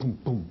go boom,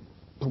 boom,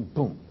 boom,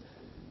 boom.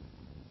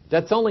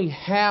 That's only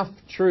half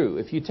true.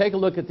 If you take a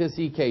look at this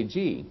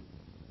EKG,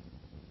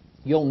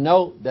 you'll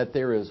note that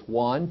there is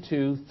 1,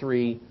 2,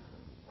 3,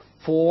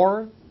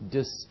 4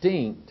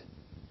 distinct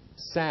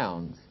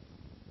sounds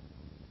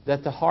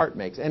that the heart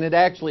makes. And it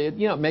actually,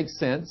 it makes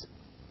sense.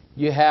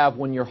 You have,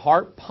 when your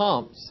heart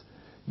pumps,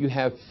 you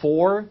have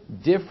 4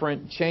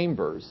 different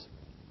chambers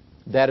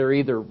that are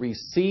either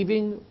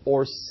receiving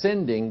or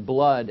sending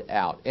blood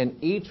out. And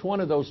each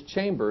one of those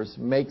chambers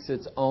makes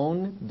its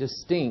own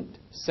distinct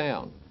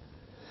sound.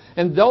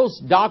 And those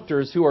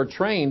doctors who are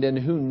trained and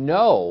who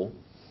know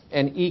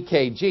an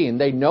EKG, and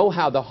they know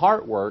how the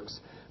heart works,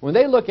 when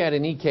they look at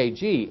an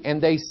EKG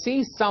and they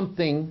see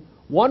something,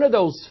 one of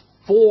those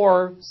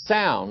 4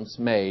 sounds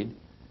made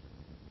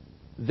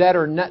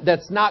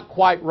that's not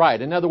quite right.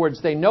 In other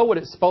words, they know what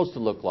it's supposed to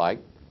look like.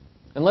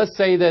 And let's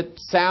say that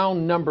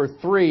sound number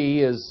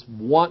 3 is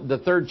the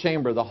third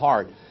chamber of the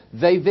heart.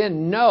 They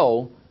then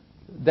know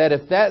that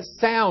if that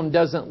sound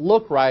doesn't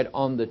look right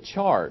on the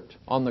chart,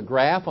 on the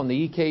graph, on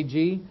the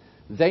EKG,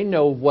 they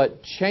know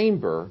what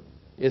chamber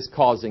is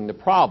causing the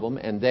problem,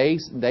 and they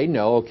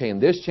know, okay, in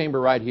this chamber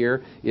right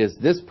here is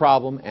this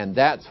problem, and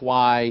that's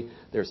why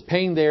there's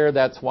pain there,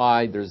 that's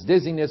why there's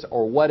dizziness,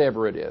 or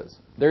whatever it is.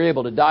 They're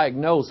able to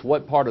diagnose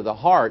what part of the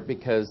heart,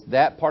 because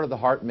that part of the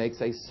heart makes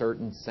a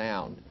certain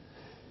sound.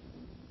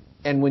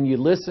 And when you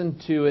listen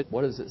to it,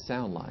 what does it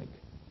sound like?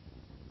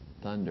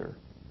 Thunder.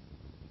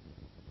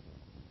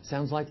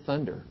 Sounds like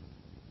thunder.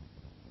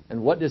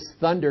 And what does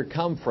thunder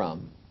come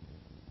from?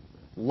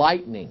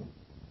 Lightning.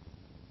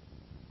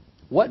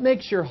 What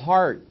makes your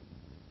heart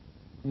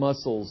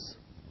muscles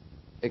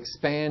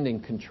expand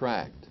and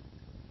contract?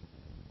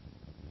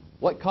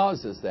 What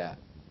causes that?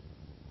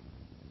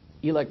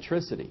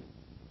 Electricity.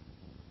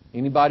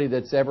 Anybody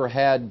that's ever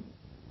had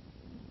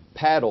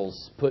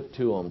paddles put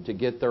to them to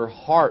get their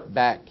heart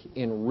back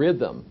in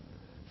rhythm,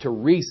 to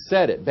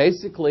reset it.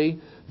 Basically,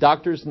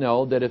 doctors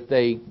know that if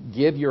they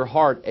give your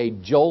heart a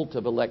jolt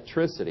of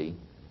electricity,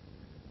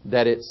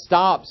 that it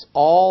stops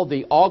all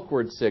the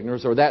awkward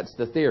signals, or that's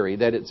the theory,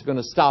 that it's going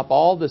to stop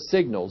all the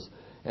signals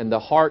and the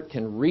heart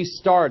can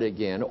restart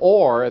again.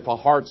 Or if a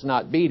heart's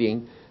not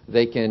beating,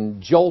 they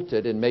can jolt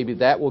it and maybe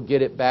that will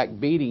get it back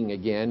beating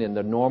again in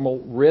the normal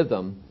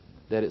rhythm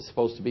that it's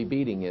supposed to be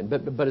beating in.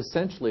 But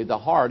essentially the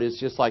heart is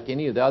just like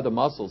any of the other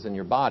muscles in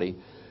your body,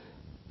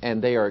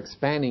 and they are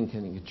expanding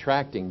and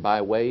contracting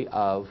by way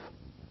of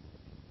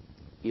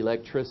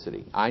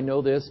electricity. I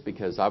know this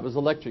because I was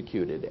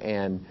electrocuted,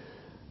 and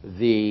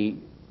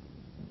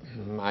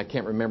I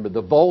can't remember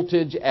the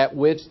voltage at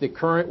which the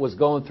current was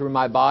going through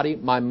my body.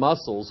 My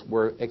muscles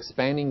were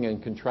expanding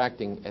and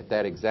contracting at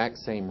that exact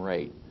same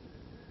rate.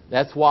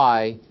 That's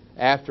why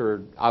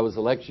after I was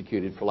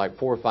electrocuted for like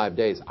 4 or 5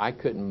 days, I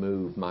couldn't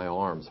move my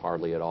arms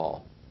hardly at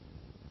all.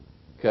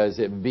 Because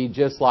it would be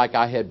just like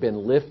I had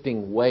been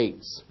lifting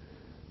weights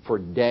for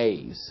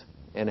days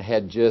and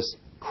had just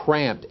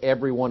cramped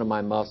every one of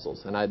my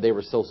muscles. And they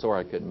were so sore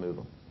I couldn't move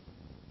them.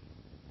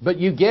 But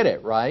you get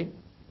it, right?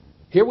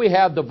 Here we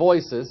have the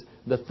voices,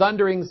 the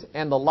thunderings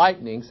and the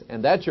lightnings,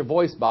 and that's your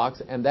voice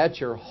box, and that's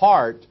your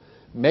heart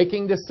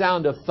making the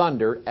sound of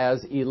thunder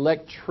as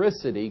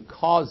electricity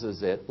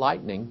causes it,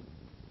 lightning,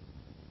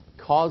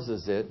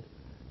 causes it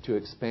to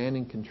expand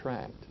and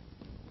contract.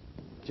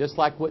 Just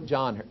like what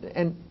John heard.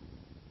 And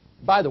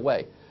by the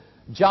way,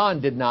 John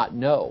did not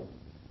know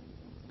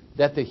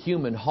that the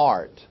human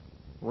heart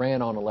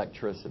ran on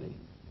electricity.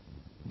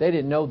 They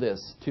didn't know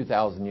this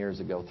 2,000 years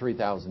ago,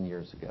 3,000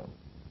 years ago.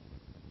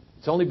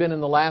 It's only been in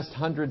the last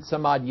 100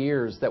 some odd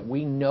years that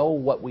we know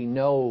what we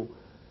know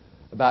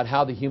about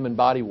how the human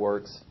body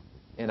works.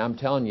 And I'm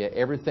telling you,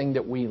 everything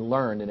that we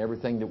learn and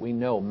everything that we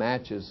know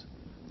matches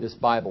this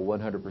Bible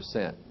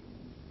 100%.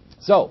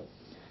 So,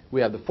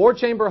 we have the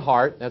 4-chamber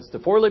heart, that's the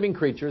 4 living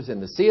creatures, in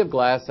the sea of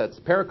glass, that's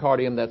the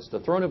pericardium, that's the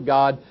throne of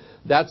God,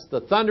 that's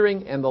the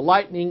thundering and the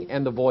lightning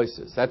and the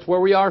voices. That's where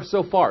we are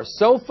so far.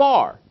 So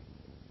far,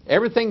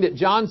 everything that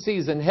John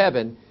sees in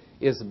heaven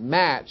is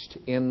matched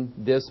in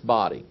this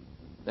body.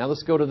 Now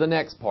let's go to the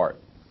next part.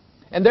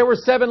 And there were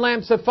 7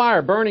 lamps of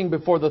fire burning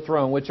before the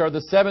throne, which are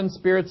the 7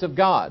 spirits of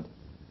God.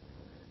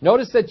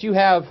 Notice that you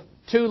have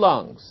 2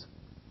 lungs.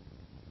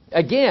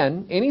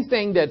 Again,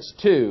 anything that's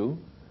 2,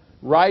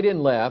 right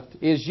and left,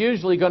 is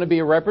usually going to be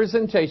a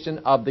representation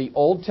of the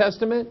Old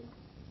Testament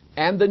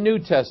and the New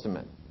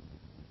Testament.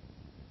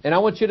 And I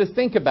want you to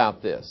think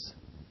about this.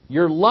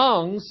 Your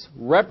lungs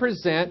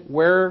represent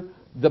where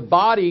the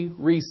body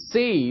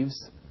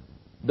receives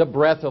the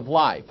breath of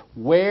life.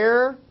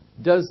 Where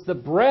does the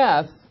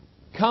breath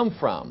come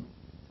from?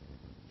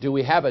 Do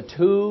we have a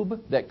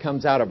tube that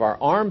comes out of our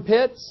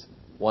armpits?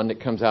 One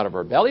that comes out of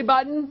our belly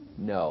button?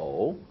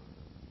 No.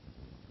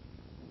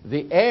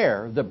 The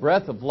air, the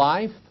breath of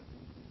life,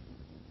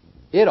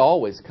 it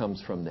always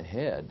comes from the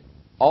head.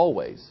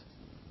 Always.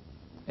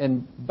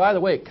 And by the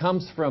way, it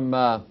comes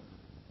from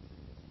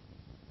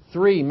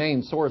 3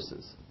 main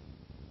sources.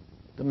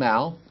 The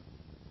mouth,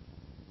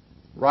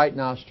 right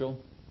nostril,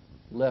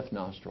 left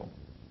nostril.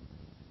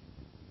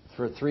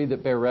 For 3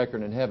 that bear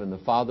record in heaven, the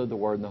Father, the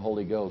Word, and the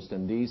Holy Ghost.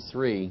 And these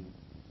 3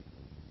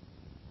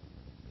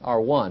 are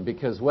one.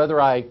 Because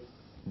whether I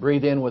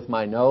breathe in with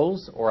my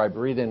nose or I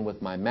breathe in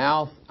with my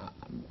mouth,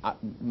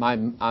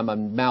 I'm a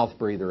mouth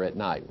breather at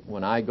night.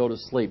 When I go to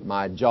sleep,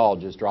 my jaw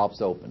just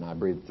drops open. I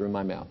breathe through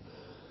my mouth.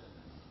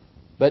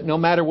 But no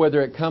matter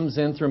whether it comes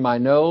in through my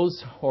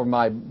nose or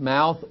my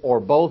mouth or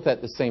both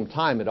at the same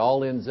time, it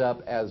all ends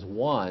up as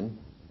one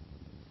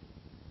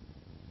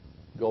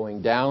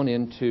going down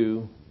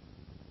into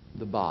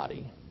the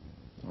body.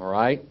 All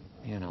right?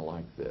 And I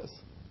like this.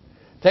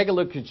 Take a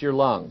look at your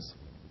lungs.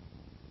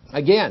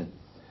 Again,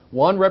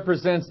 One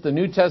represents the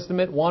New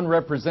Testament, one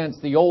represents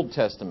the Old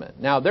Testament.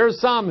 Now, there's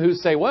some who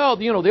say, well,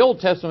 the Old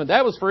Testament,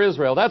 that was for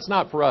Israel, that's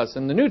not for us.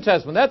 And the New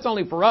Testament, that's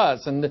only for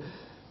us. And did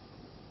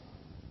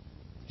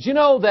you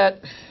know that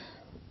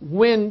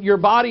when your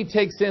body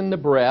takes in the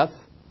breath,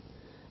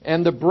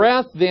 and the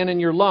breath then in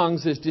your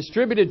lungs is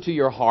distributed to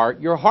your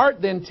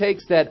heart then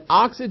takes that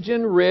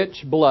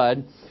oxygen-rich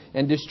blood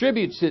and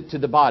distributes it to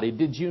the body.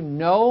 Did you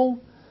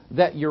know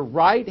that your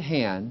right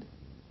hand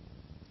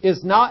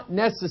is not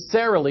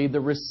necessarily the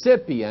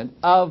recipient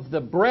of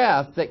the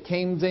breath that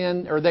comes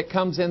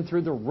in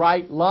through the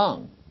right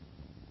lung?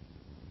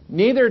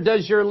 Neither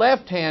does your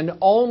left hand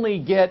only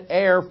get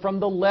air from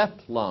the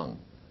left lung.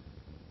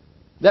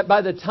 That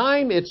by the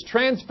time it's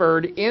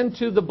transferred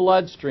into the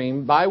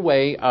bloodstream by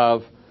way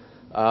of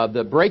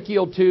the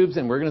brachial tubes,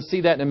 and we're going to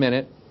see that in a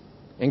minute,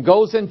 and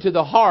goes into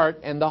the heart,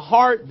 and the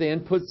heart then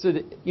puts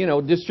it,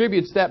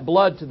 distributes that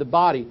blood to the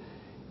body,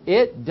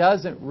 it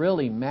doesn't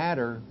really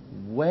matter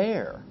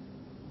where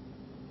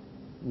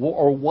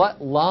or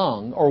what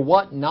lung or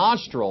what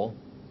nostril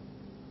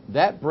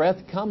that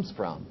breath comes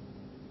from.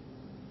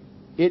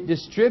 It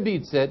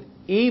distributes it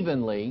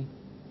evenly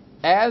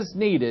as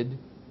needed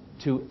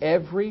to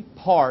every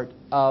part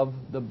of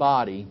the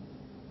body,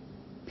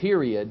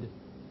 period,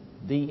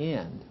 the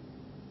end.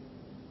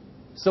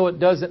 So it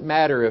doesn't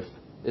matter if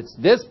it's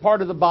this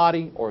part of the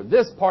body or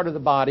this part of the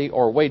body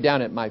or way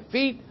down at my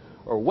feet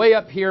or way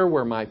up here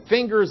where my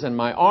fingers and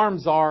my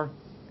arms are.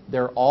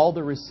 They're all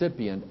the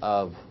recipient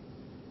of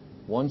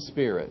one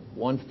Spirit,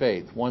 one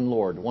faith, one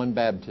Lord, one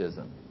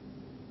baptism.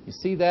 You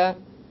see that?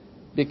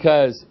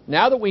 Because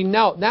now that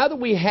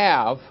we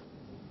have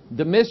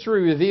the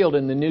mystery revealed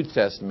in the New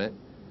Testament,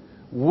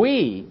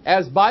 we,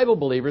 as Bible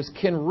believers,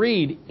 can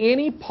read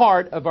any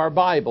part of our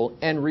Bible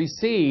and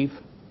receive,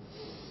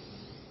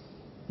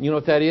 you know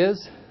what that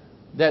is?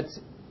 That's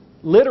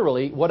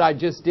literally what I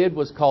just did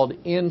was called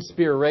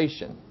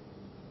inspiration.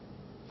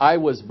 I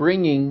was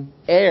bringing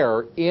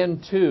air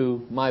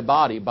into my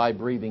body by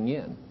breathing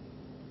in.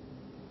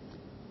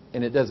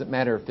 And it doesn't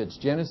matter if it's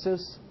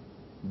Genesis,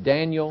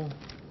 Daniel,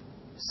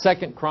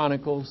 2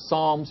 Chronicles,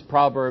 Psalms,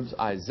 Proverbs,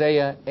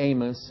 Isaiah,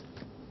 Amos,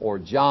 or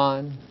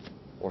John,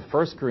 or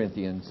 1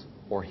 Corinthians,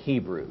 or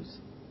Hebrews.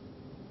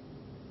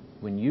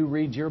 When you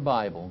read your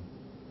Bible,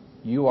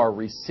 you are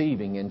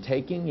receiving and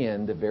taking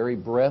in the very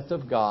breath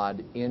of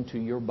God into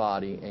your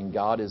body, and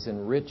God is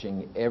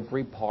enriching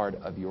every part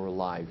of your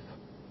life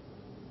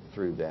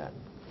through that.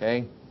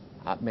 Okay?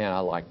 Man, I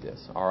like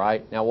this. All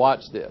right? Now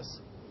watch this.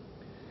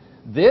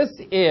 This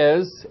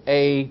is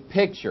a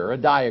picture, a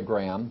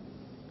diagram,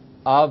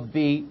 of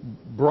the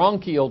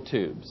bronchial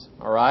tubes.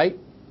 All right?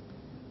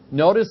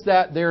 Notice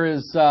that there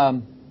is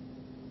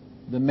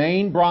the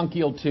main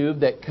bronchial tube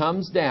that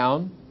comes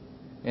down,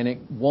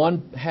 and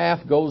one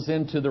half goes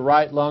into the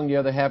right lung, the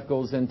other half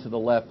goes into the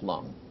left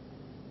lung.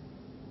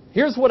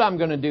 Here's what I'm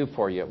going to do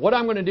for you. What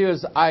I'm going to do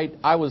is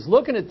I was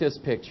looking at this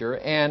picture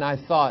and I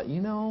thought,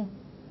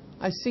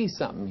 I see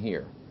something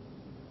here.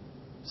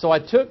 So I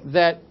took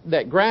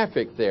that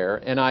graphic there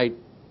and I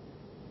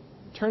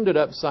turned it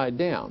upside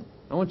down.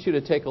 I want you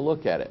to take a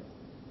look at it.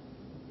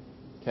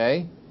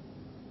 Okay?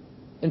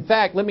 In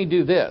fact, let me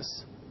do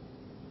this.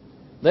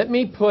 Let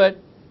me put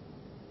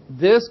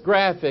this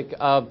graphic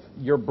of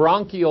your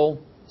bronchial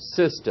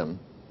system,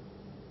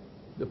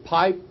 the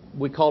pipe,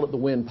 we call it the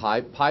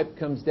windpipe. Pipe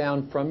comes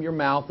down from your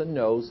mouth and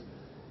nose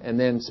and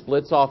then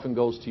splits off and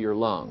goes to your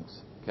lungs.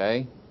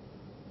 Okay?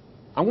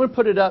 I'm going to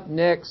put it up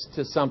next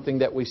to something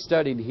that we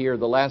studied here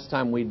the last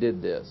time we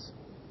did this.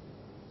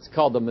 It's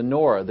called the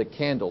menorah, the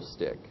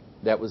candlestick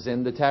that was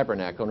in the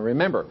tabernacle. And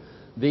remember,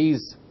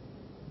 these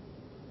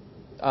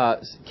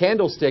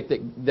candlestick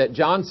that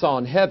John saw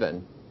in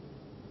heaven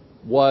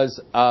was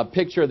a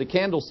picture of the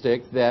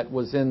candlestick that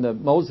was in the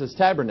Moses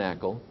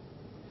tabernacle,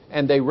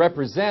 and they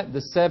represent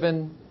the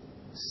 7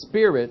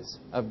 spirits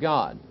of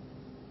God.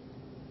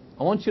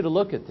 I want you to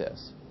look at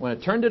this. When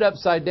I turned it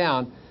upside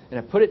down and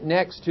I put it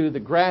next to the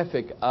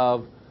graphic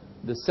of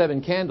the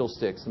 7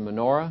 candlesticks, the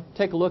menorah,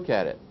 take a look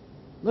at it.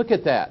 Look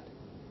at that.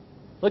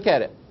 Look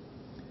at it.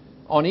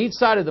 On each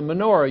side of the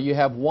menorah you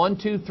have 1,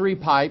 2, 3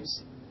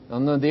 pipes.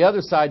 On the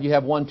other side you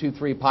have 1, 2,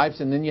 3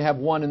 pipes, and then you have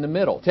one in the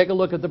middle. Take a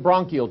look at the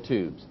bronchial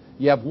tubes.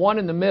 You have one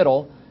in the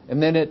middle,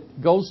 and then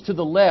it goes to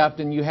the left,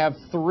 and you have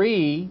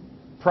 3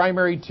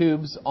 primary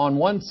tubes on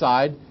one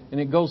side, and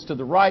it goes to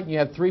the right, and you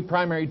have 3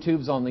 primary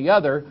tubes on the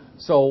other.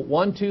 So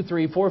 1, 2,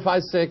 3, 4,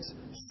 5, 6,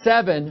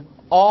 7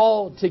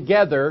 all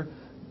together,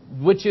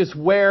 which is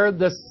where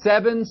the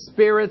 7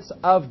 spirits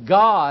of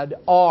God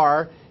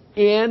are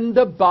in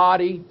the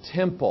body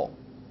temple.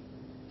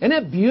 Isn't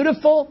it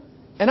beautiful?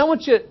 And I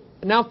want you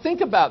now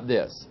think about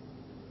this,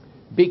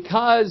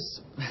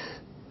 because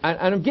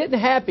I'm getting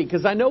happy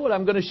because I know what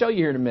I'm going to show you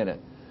here in a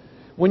minute.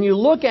 When you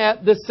look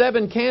at the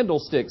 7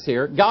 candlesticks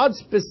here, God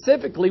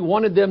specifically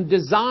wanted them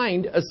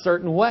designed a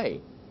certain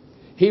way.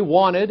 He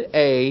wanted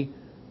a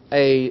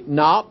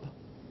knop,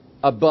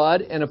 a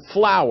bud, and a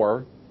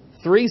flower,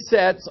 3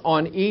 sets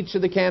on each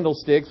of the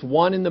candlesticks,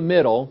 one in the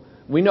middle,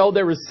 We know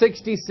there were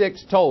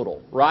 66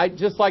 total, right?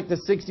 Just like the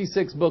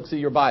 66 books of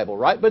your Bible,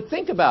 right? But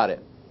think about it.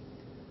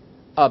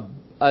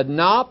 A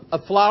knop, a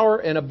flower,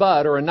 and a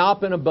bud, or a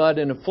knop and a bud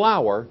and a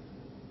flower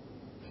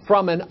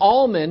from an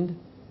almond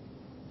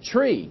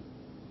tree.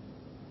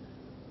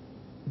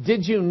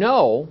 Did you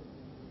know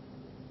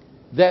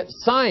that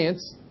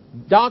science,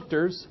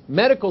 doctors,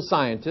 medical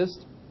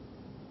scientists,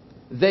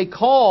 they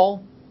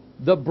call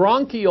the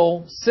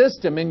bronchial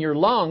system in your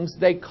lungs,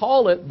 they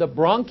call it the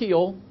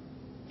bronchial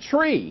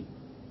tree.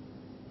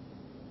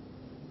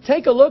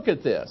 Take a look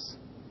at this.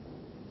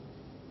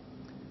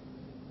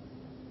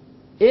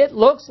 It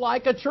looks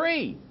like a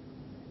tree.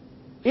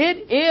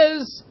 It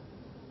is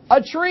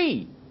a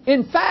tree.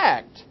 In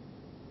fact,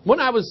 when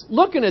I was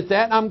looking at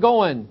that,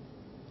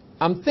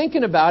 I'm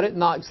thinking about it,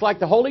 and it's like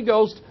the Holy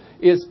Ghost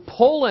is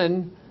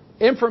pulling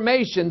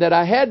information that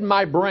I had in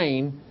my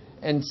brain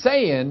and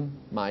saying,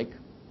 Mike,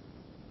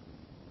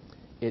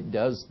 it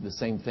does the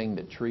same thing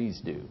that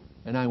trees do.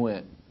 And I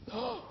went,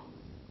 oh,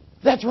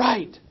 that's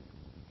right.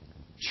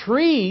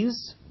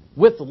 Trees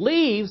with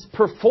leaves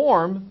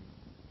perform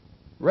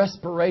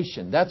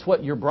respiration. That's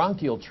what your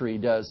bronchial tree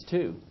does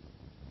too.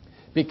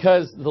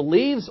 Because the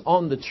leaves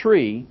on the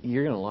tree,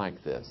 you're going to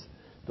like this,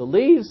 the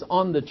leaves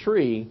on the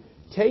tree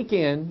take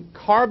in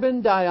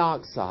carbon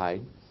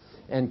dioxide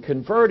and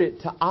convert it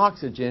to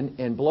oxygen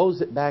and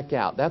blows it back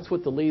out. That's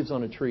what the leaves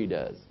on a tree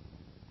does.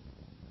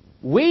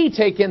 We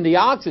take in the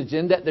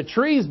oxygen that the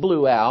trees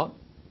blew out,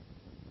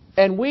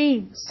 and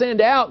we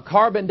send out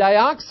carbon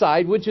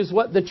dioxide, which is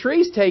what the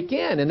trees take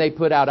in, and they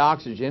put out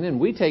oxygen, and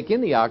we take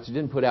in the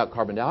oxygen, put out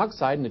carbon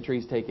dioxide, and the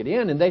trees take it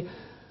in, and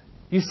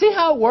you see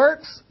how it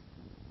works?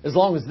 As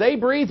long as they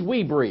breathe,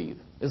 we breathe.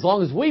 As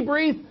long as we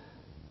breathe,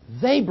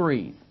 they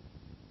breathe.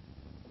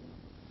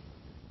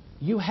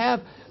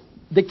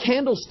 The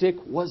candlestick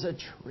was a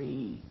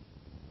tree.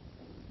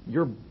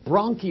 Your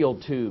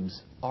bronchial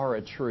tubes are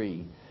a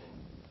tree.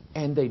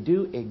 And they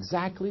do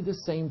exactly the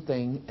same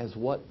thing as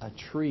what a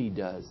tree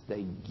does.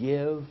 They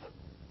give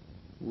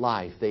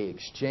life. They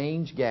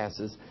exchange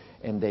gases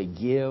and they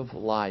give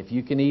life.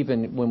 You can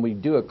even, when we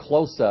do a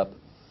close-up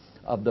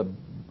of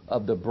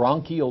the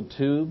bronchial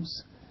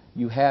tubes,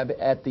 you have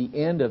at the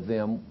end of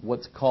them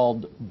what's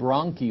called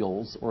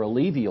bronchioles or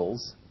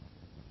alveoles.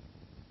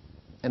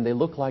 And they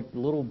look like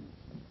little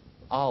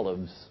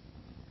olives,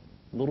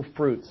 little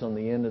fruits on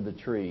the end of the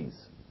trees.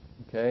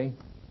 Okay?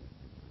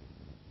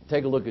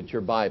 Take a look at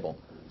your Bible.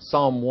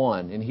 Psalm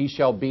 1, and he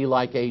shall be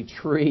like a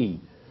tree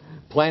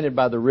planted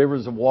by the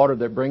rivers of water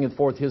that bringeth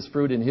forth his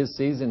fruit in his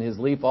season. His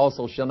leaf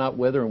also shall not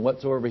wither, and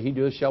whatsoever he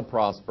doeth shall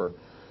prosper.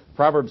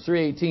 Proverbs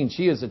 3:18,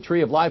 she is a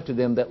tree of life to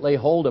them that lay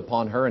hold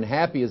upon her, and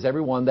happy is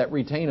every one that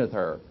retaineth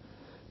her.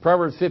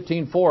 Proverbs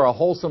 15:4, a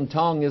wholesome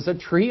tongue is a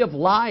tree of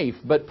life,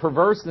 but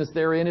perverseness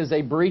therein is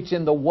a breach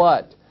in the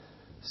what?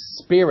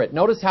 Spirit.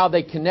 Notice how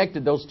they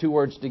connected those two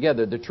words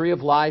together, the tree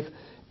of life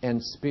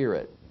and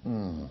spirit.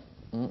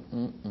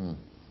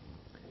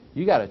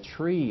 You got a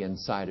tree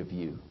inside of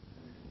you.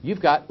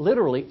 You've got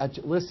literally,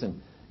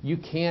 listen, you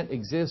can't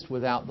exist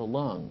without the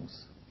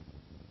lungs.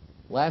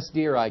 Last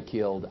deer I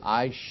killed,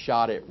 I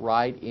shot it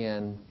right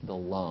in the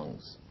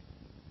lungs,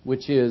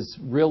 which is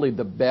really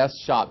the best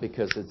shot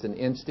because it's an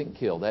instant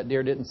kill. That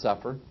deer didn't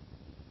suffer.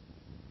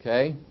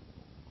 Okay?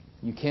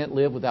 You can't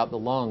live without the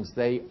lungs.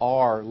 They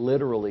are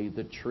literally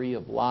the tree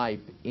of life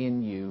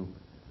in you.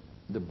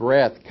 The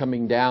breath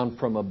coming down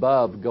from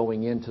above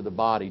going into the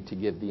body to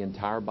give the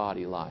entire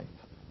body life.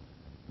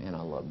 Man,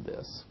 I love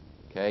this.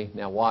 Okay,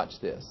 now watch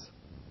this.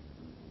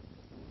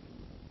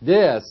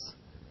 This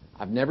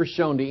I've never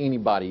shown to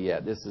anybody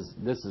yet. This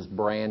is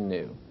brand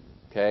new.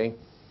 Okay,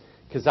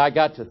 because I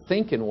got to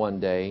thinking one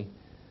day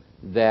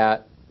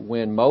that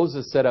when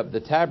Moses set up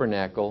the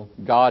tabernacle,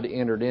 God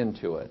entered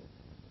into it.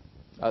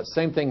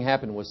 Same thing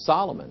happened with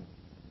Solomon.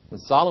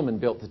 When Solomon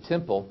built the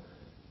temple,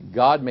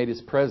 God made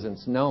his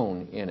presence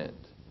known in it.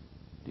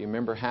 Do you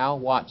remember how?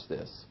 Watch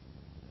this.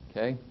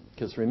 Okay?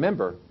 Because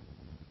remember,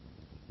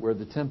 we're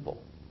the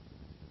temple.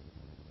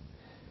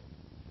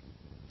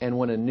 And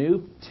when a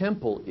new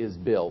temple is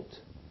built,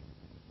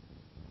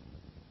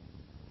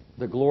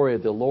 the glory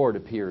of the Lord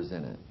appears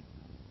in it.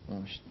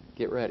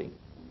 Get ready.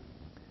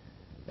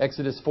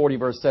 Exodus 40,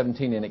 verse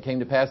 17, and it came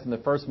to pass in the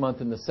first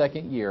month in the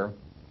second year,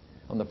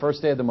 on the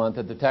first day of the month,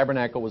 that the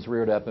tabernacle was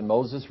reared up, and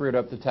Moses reared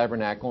up the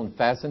tabernacle, and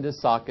fastened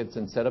his sockets,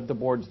 and set up the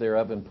boards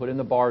thereof, and put in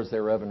the bars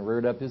thereof, and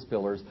reared up his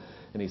pillars.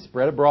 And he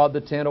spread abroad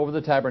the tent over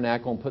the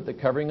tabernacle, and put the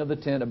covering of the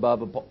tent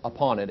above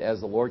upon it, as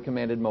the Lord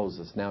commanded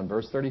Moses. Now in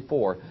verse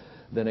 34,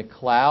 then a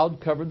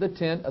cloud covered the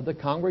tent of the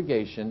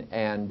congregation,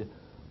 and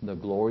the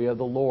glory of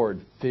the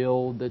Lord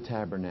filled the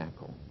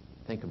tabernacle.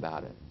 Think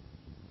about it.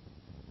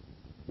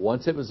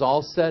 Once it was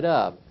all set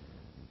up,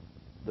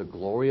 the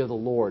glory of the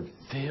Lord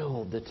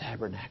filled the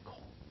tabernacle.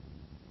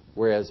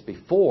 Whereas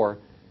before,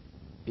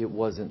 it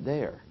wasn't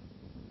there.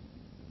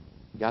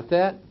 Got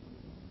that?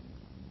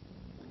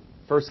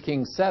 1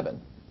 Kings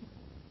 7.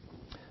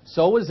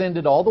 So was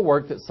ended all the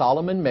work that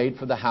Solomon made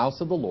for the house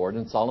of the Lord.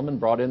 And Solomon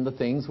brought in the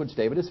things which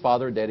David his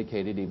father had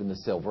dedicated, even the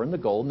silver and the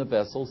gold and the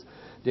vessels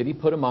did he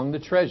put among the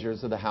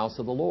treasures of the house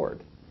of the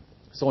Lord.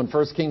 So in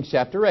 1 Kings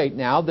chapter 8,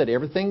 now that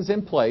everything's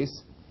in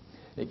place,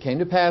 it came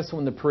to pass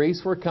when the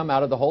priests were come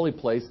out of the holy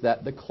place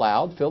that the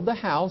cloud filled the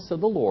house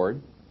of the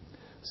Lord,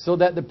 so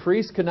that the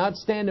priests could not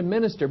stand and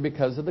minister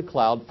because of the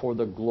cloud, for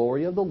the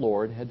glory of the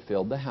Lord had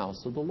filled the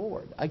house of the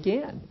Lord.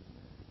 Again,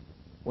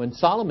 when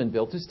Solomon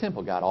built his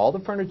temple, got all the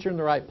furniture in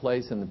the right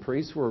place, and the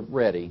priests were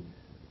ready,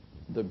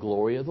 the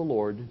glory of the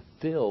Lord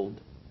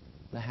filled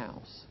the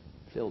house.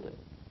 Filled it.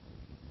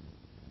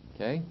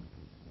 Okay?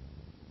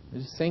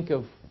 Just think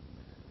of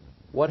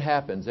what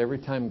happens every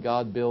time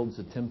God builds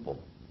a temple.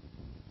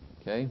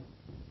 Okay?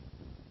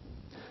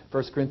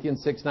 1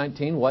 Corinthians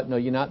 6:19, what, know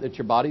ye not that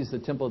your body is the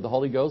temple of the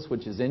Holy Ghost,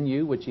 which is in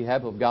you, which ye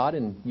have of God,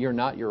 and ye are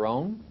not your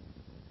own?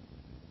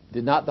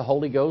 Did not the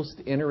Holy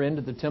Ghost enter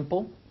into the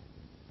temple?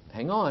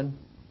 Hang on.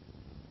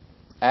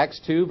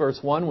 Acts 2, verse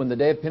 1, when the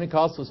day of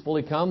Pentecost was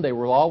fully come, they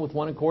were all with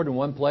one accord in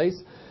one place.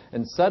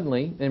 And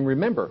suddenly, and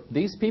remember,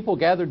 these people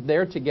gathered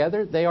there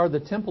together, they are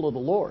the temple of the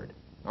Lord.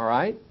 All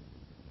right?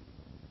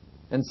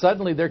 And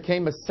suddenly there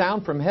came a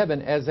sound from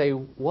heaven as a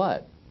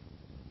what?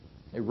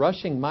 A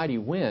rushing mighty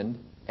wind,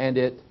 and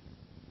it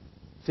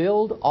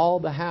filled all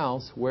the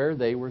house where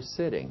they were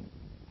sitting.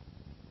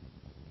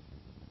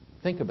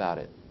 Think about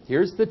it.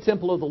 Here's the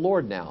temple of the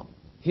Lord now,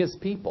 His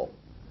people.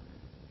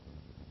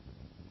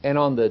 And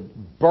on the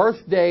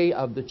birthday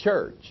of the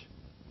church,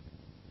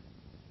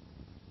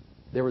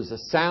 there was a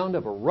sound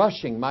of a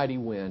rushing mighty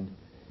wind,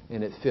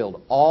 and it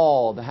filled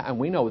all the house. And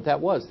we know what that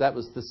was. That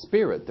was the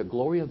Spirit, the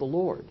glory of the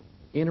Lord,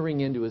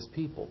 entering into His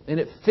people. And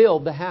it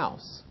filled the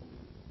house.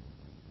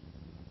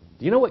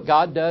 Do you know what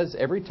God does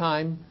every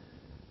time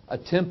a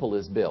temple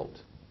is built?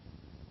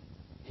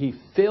 He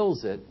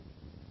fills it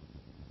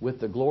with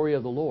the glory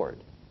of the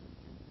Lord.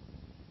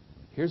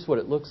 Here's what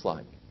it looks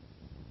like.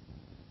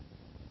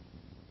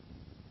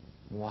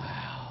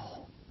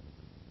 Wow.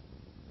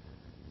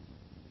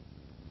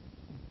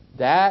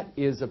 That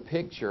is a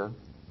picture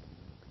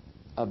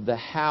of the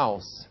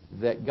house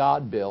that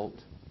God built,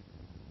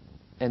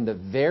 and the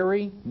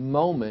very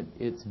moment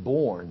it's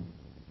born,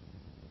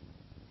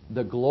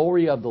 the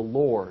glory of the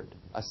Lord,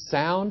 a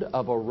sound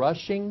of a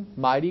rushing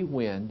mighty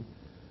wind,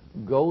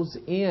 goes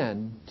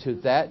in to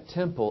that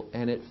temple,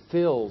 and it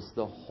fills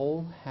the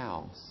whole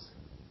house.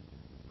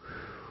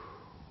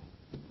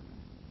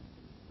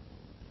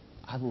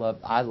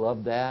 I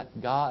love that.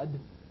 God,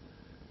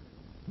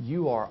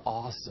 you are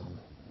awesome.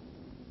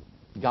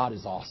 God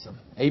is awesome.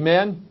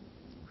 Amen?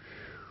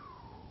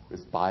 This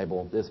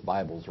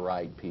Bible's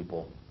right,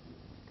 people.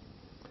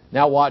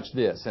 Now watch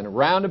this. And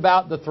round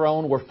about the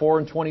throne were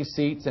 24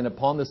 seats, and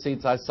upon the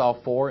seats I saw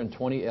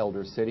 24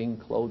 elders sitting,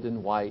 clothed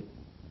in white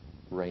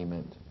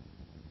raiment.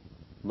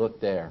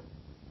 Look there.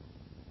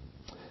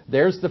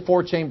 There's the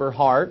four-chamber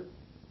heart.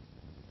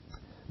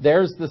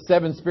 There's the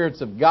seven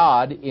spirits of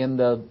God in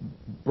the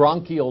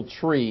bronchial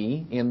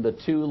tree, in the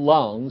two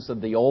lungs of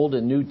the Old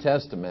and New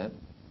Testament.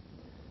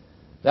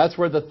 That's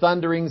where the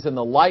thunderings and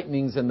the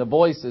lightnings and the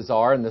voices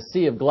are, and the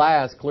sea of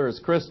glass clear as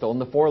crystal,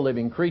 and the four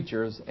living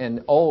creatures.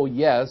 And oh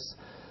yes,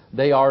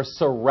 they are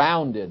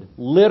surrounded,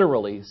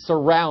 literally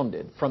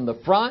surrounded, from the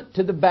front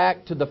to the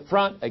back to the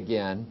front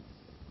again,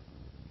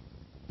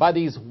 by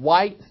these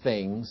white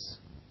things.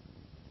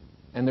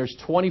 And there's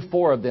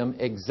 24 of them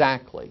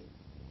exactly.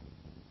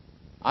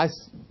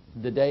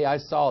 The day I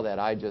saw that,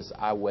 I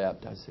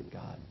wept. I said,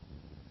 God,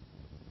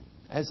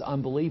 that's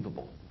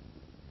unbelievable.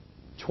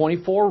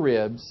 24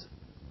 ribs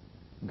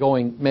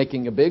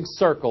making a big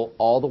circle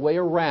all the way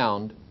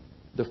around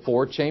the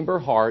four-chamber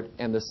heart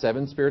and the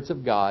seven spirits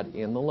of God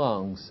in the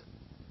lungs.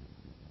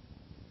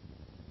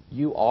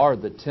 You are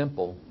the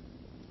temple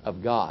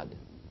of God.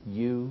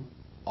 You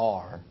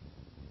are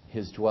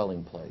His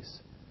dwelling place.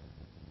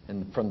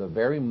 And from the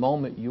very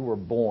moment you were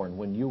born,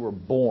 when you were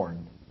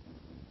born,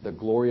 the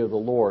glory of the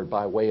Lord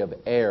by way of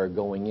air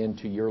going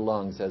into your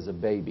lungs as a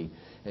baby.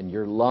 And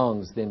your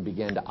lungs then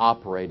began to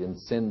operate and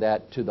send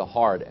that to the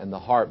heart. And the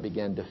heart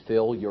began to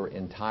fill your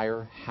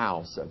entire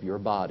house of your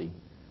body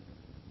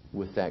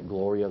with that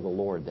glory of the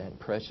Lord, that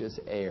precious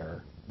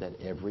air that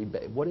every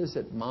baby... What is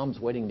it Mom's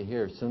waiting to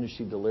hear as soon as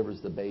she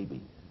delivers the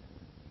baby?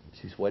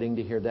 She's waiting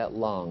to hear that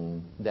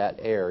lung, that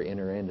air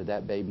enter into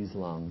that baby's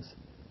lungs.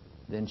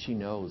 Then she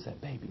knows that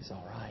baby's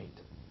all right.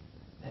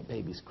 That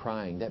baby's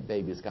crying. That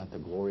baby's got the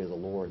glory of the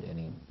Lord in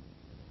him.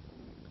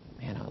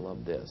 Man, I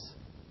love this.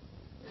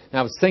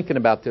 Now, I was thinking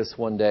about this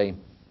one day,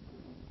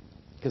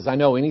 because I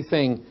know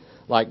anything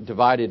like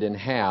divided in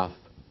half,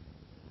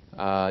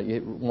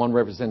 one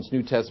represents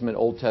New Testament,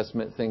 Old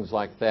Testament, things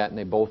like that, and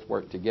they both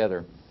work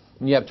together.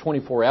 And you have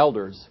 24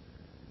 elders.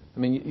 I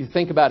mean, you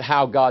think about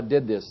how God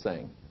did this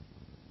thing.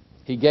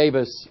 He gave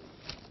us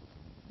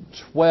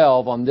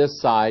 12 on this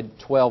side,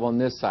 12 on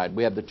this side.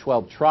 We have the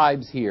 12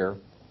 tribes here.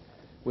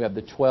 We have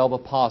the 12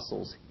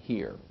 apostles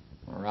here.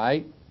 All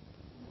right?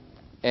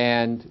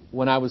 And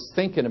when I was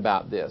thinking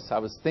about this, I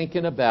was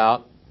thinking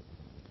about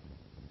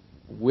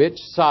which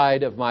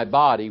side of my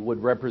body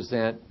would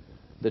represent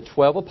the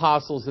 12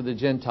 apostles of the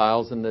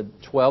Gentiles and the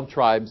 12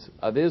 tribes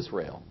of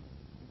Israel.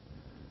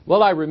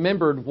 Well, I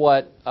remembered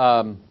what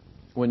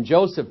when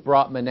Joseph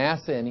brought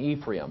Manasseh and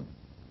Ephraim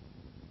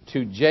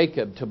to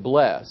Jacob to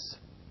bless.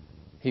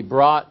 He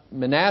brought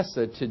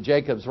Manasseh to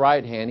Jacob's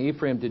right hand,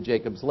 Ephraim to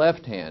Jacob's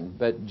left hand.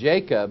 But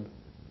Jacob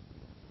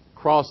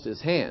crossed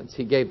his hands.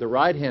 He gave the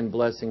right hand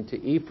blessing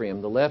to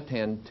Ephraim, the left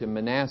hand to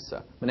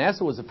Manasseh.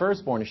 Manasseh was the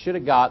firstborn. He should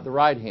have got the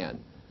right hand.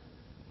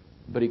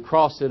 But he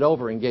crossed it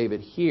over and gave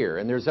it here.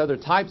 And there's other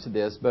types of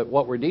this, but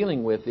what we're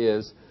dealing with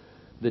is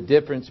the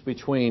difference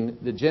between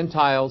the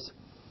Gentiles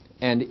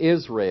and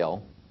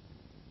Israel.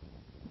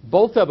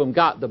 Both of them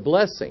got the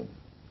blessing,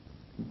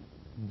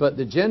 but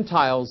the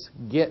Gentiles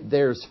get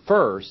theirs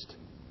first,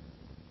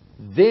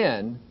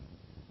 then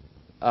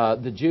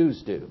the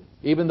Jews do.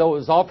 Even though it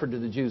was offered to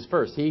the Jews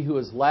first. He who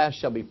is last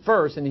shall be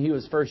first, and he who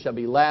is first shall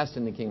be last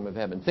in the kingdom of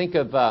heaven. Think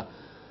of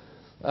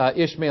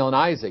Ishmael and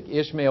Isaac.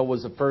 Ishmael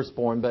was the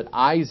firstborn, but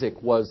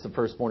Isaac was the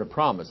firstborn of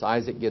promise.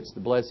 Isaac gets the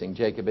blessing.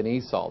 Jacob and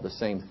Esau, the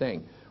same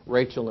thing.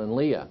 Rachel and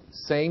Leah,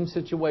 same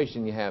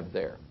situation you have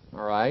there.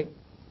 All right?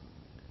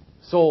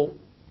 So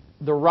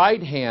the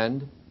right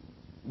hand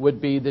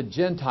would be the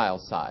Gentile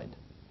side.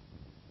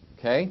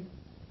 Okay?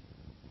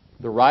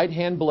 The right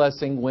hand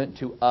blessing went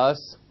to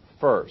us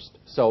first.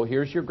 So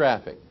here's your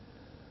graphic.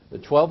 The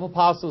 12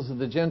 apostles of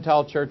the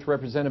Gentile church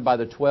represented by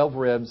the 12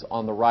 ribs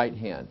on the right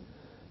hand.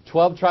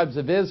 12 tribes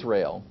of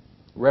Israel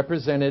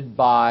represented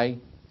by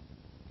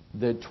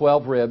the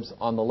 12 ribs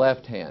on the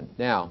left hand.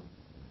 Now,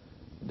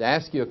 to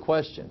ask you a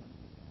question.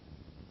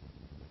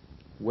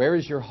 Where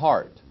is your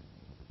heart?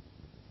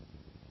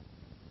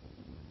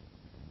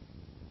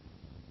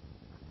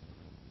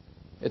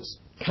 It's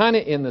kind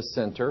of in the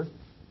center.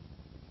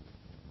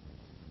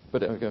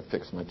 But I'm going to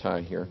fix my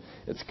tie here.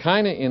 It's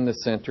kind of in the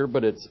center,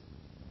 but it's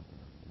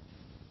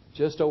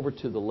just over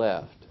to the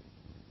left.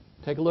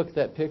 Take a look at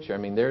that picture. I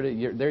mean, there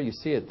you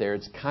see it there.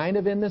 It's kind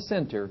of in the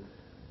center,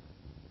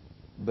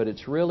 but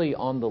it's really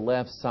on the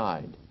left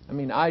side. I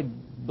mean, I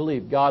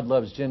believe God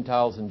loves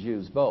Gentiles and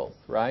Jews both,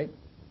 right?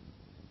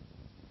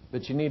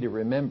 But you need to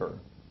remember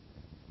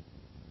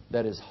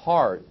that His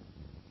heart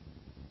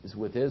is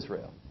with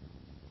Israel.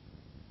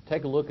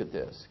 Take a look at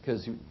this,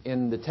 because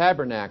in the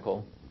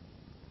tabernacle,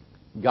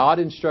 God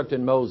instructed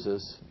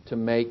Moses to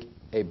make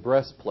a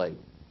breastplate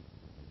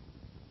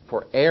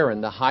for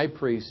Aaron, the high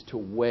priest, to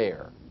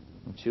wear.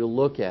 I want you to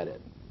look at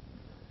it.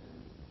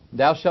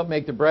 Thou shalt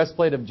make the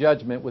breastplate of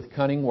judgment with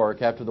cunning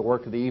work. After the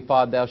work of the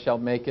ephod, thou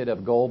shalt make it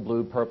of gold,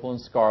 blue, purple,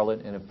 and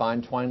scarlet, and of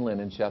fine twined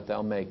linen shalt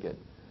thou make it.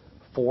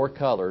 4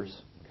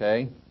 colors.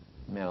 Okay?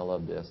 Man, I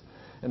love this.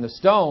 And the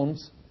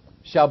stones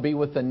shall be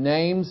with the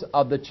names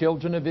of the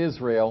children of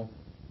Israel,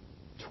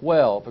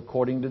 12,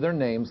 according to their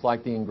names,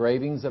 like the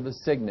engravings of a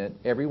signet.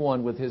 Every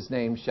one with his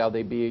name shall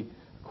they be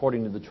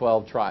according to the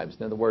 12 tribes.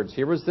 In other words,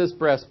 here was this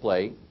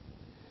breastplate,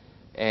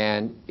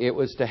 and it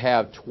was to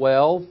have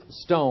 12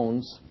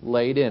 stones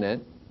laid in it.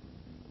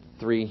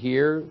 4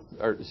 here,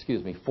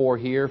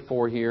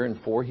 4 here, and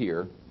 4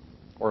 here.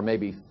 Or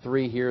maybe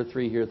 3 here,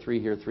 3 here,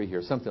 3 here, 3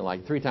 here. Something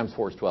like 3 times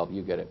 4 is 12.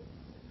 You get it.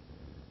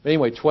 But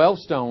anyway, 12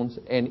 stones,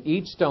 and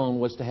each stone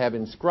was to have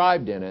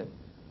inscribed in it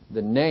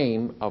the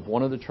name of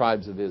one of the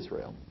tribes of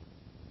Israel.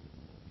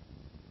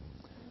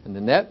 And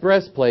then that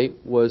breastplate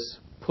was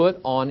put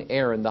on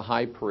Aaron, the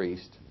high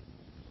priest,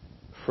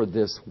 for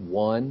this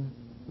one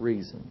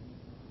reason.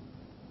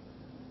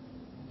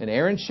 And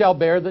Aaron shall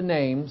bear the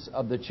names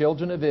of the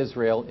children of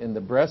Israel in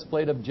the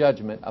breastplate of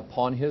judgment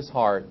upon his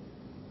heart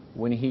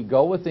when he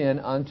goeth in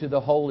unto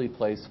the holy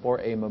place for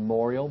a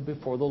memorial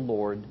before the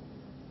Lord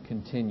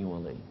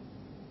continually.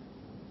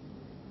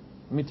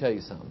 Let me tell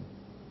you something.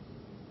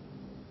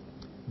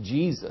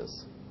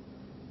 Jesus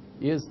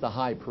is the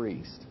high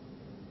priest.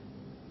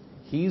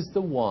 He's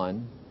the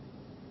one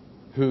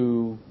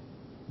who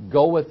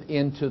goeth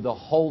into the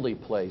holy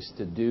place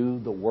to do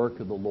the work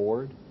of the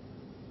Lord.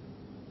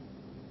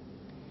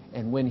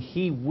 And when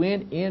He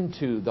went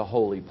into the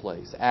holy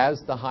place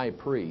as the high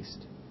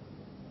priest,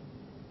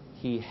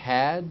 He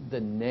had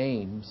the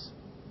names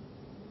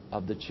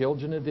of the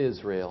children of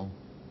Israel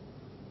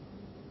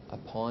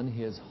upon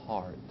His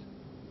heart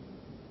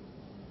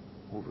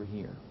over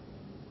here.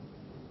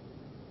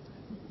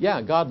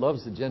 Yeah, God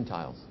loves the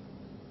Gentiles.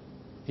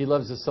 He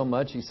loves us so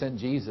much, He sent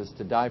Jesus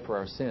to die for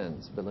our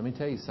sins. But let me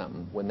tell you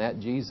something. When that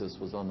Jesus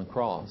was on the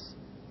cross,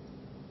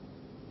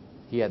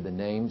 He had the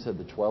names of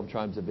the 12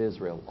 tribes of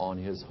Israel on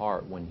His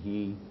heart when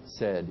He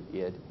said,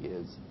 "It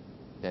is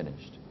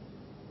finished."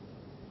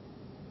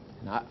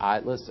 And I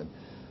listen,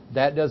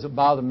 that doesn't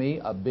bother me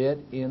a bit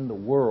in the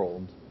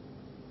world,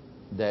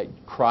 that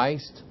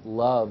Christ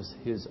loves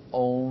His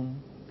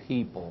own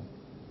people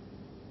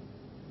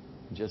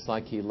just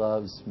like He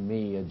loves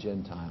me, a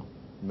Gentile.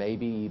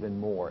 Maybe even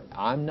more.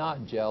 I'm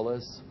not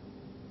jealous.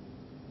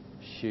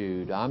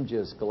 Shoot, I'm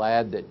just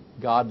glad that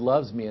God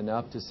loves me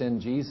enough to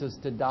send Jesus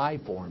to die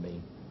for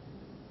me.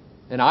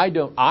 And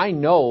I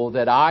know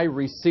that I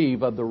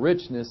receive of the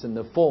richness and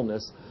the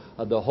fullness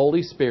of the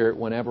Holy Spirit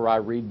whenever I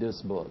read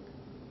this book.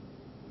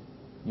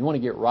 You want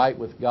to get right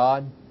with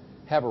God?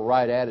 Have a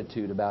right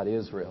attitude about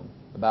Israel,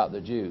 about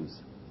the Jews.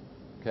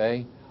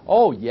 Okay?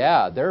 Oh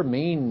yeah, they're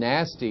mean,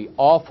 nasty,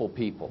 awful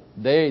people.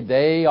 They're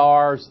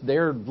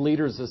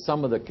leaders of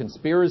some of the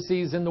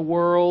conspiracies in the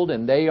world,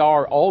 and they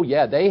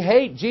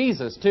hate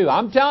Jesus too.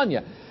 I'm telling you,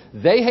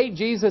 they hate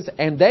Jesus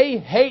and they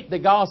hate the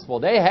gospel.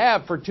 They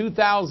have for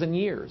 2,000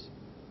 years.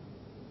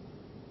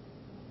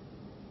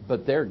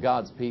 But they're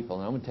God's people.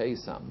 And I'm going to tell you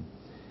something.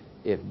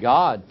 If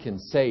God can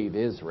save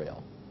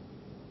Israel,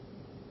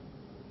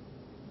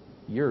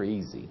 you're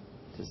easy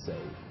to save.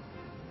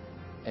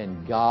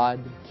 And God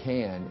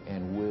can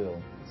and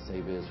will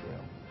save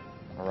Israel.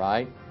 All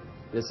right?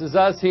 This is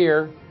us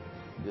here.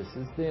 This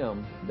is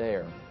them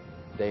there.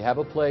 They have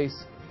a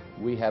place.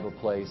 We have a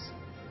place.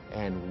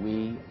 And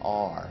we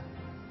are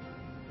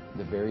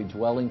the very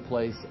dwelling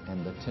place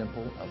and the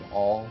temple of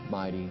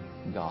Almighty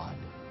God.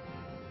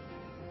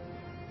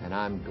 And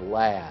I'm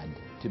glad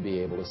to be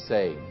able to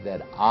say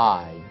that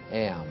I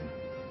am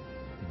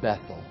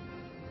Bethel.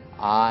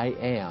 I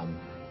am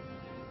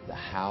the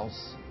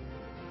house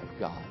of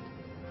God.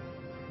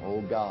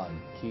 Oh God,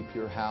 keep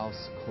your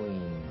house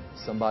clean.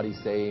 Somebody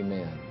say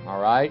amen.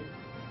 All right?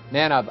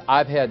 Man,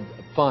 I've had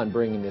fun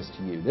bringing this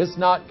to you. This is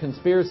not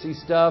conspiracy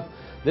stuff.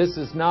 This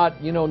is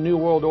not, New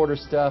World Order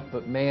stuff.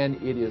 But man,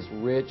 it is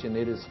rich and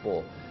it is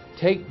full.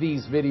 Take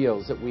these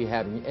videos that we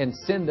have and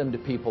send them to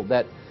people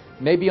that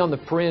may be on the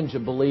fringe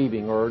of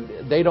believing, or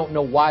they don't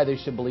know why they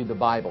should believe the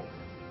Bible.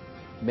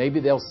 Maybe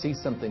they'll see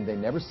something they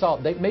never saw.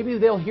 Maybe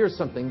they'll hear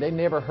something they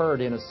never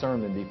heard in a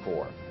sermon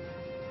before.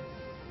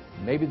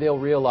 Maybe they'll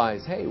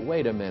realize, hey,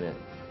 wait a minute.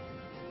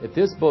 If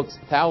this book's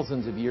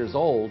thousands of years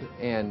old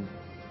and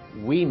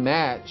we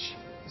match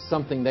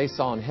something they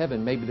saw in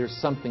heaven, maybe there's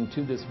something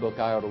to this book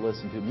I ought to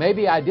listen to.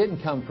 Maybe I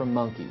didn't come from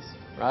monkeys,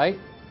 right?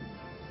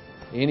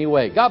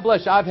 Anyway, God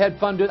bless you. I've had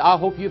fun. I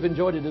hope you've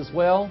enjoyed it as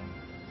well.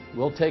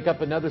 We'll take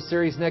up another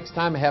series next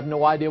time. I have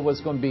no idea what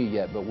it's going to be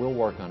yet, but we'll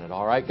work on it,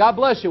 all right? God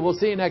bless you. We'll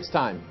see you next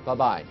time.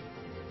 Bye-bye.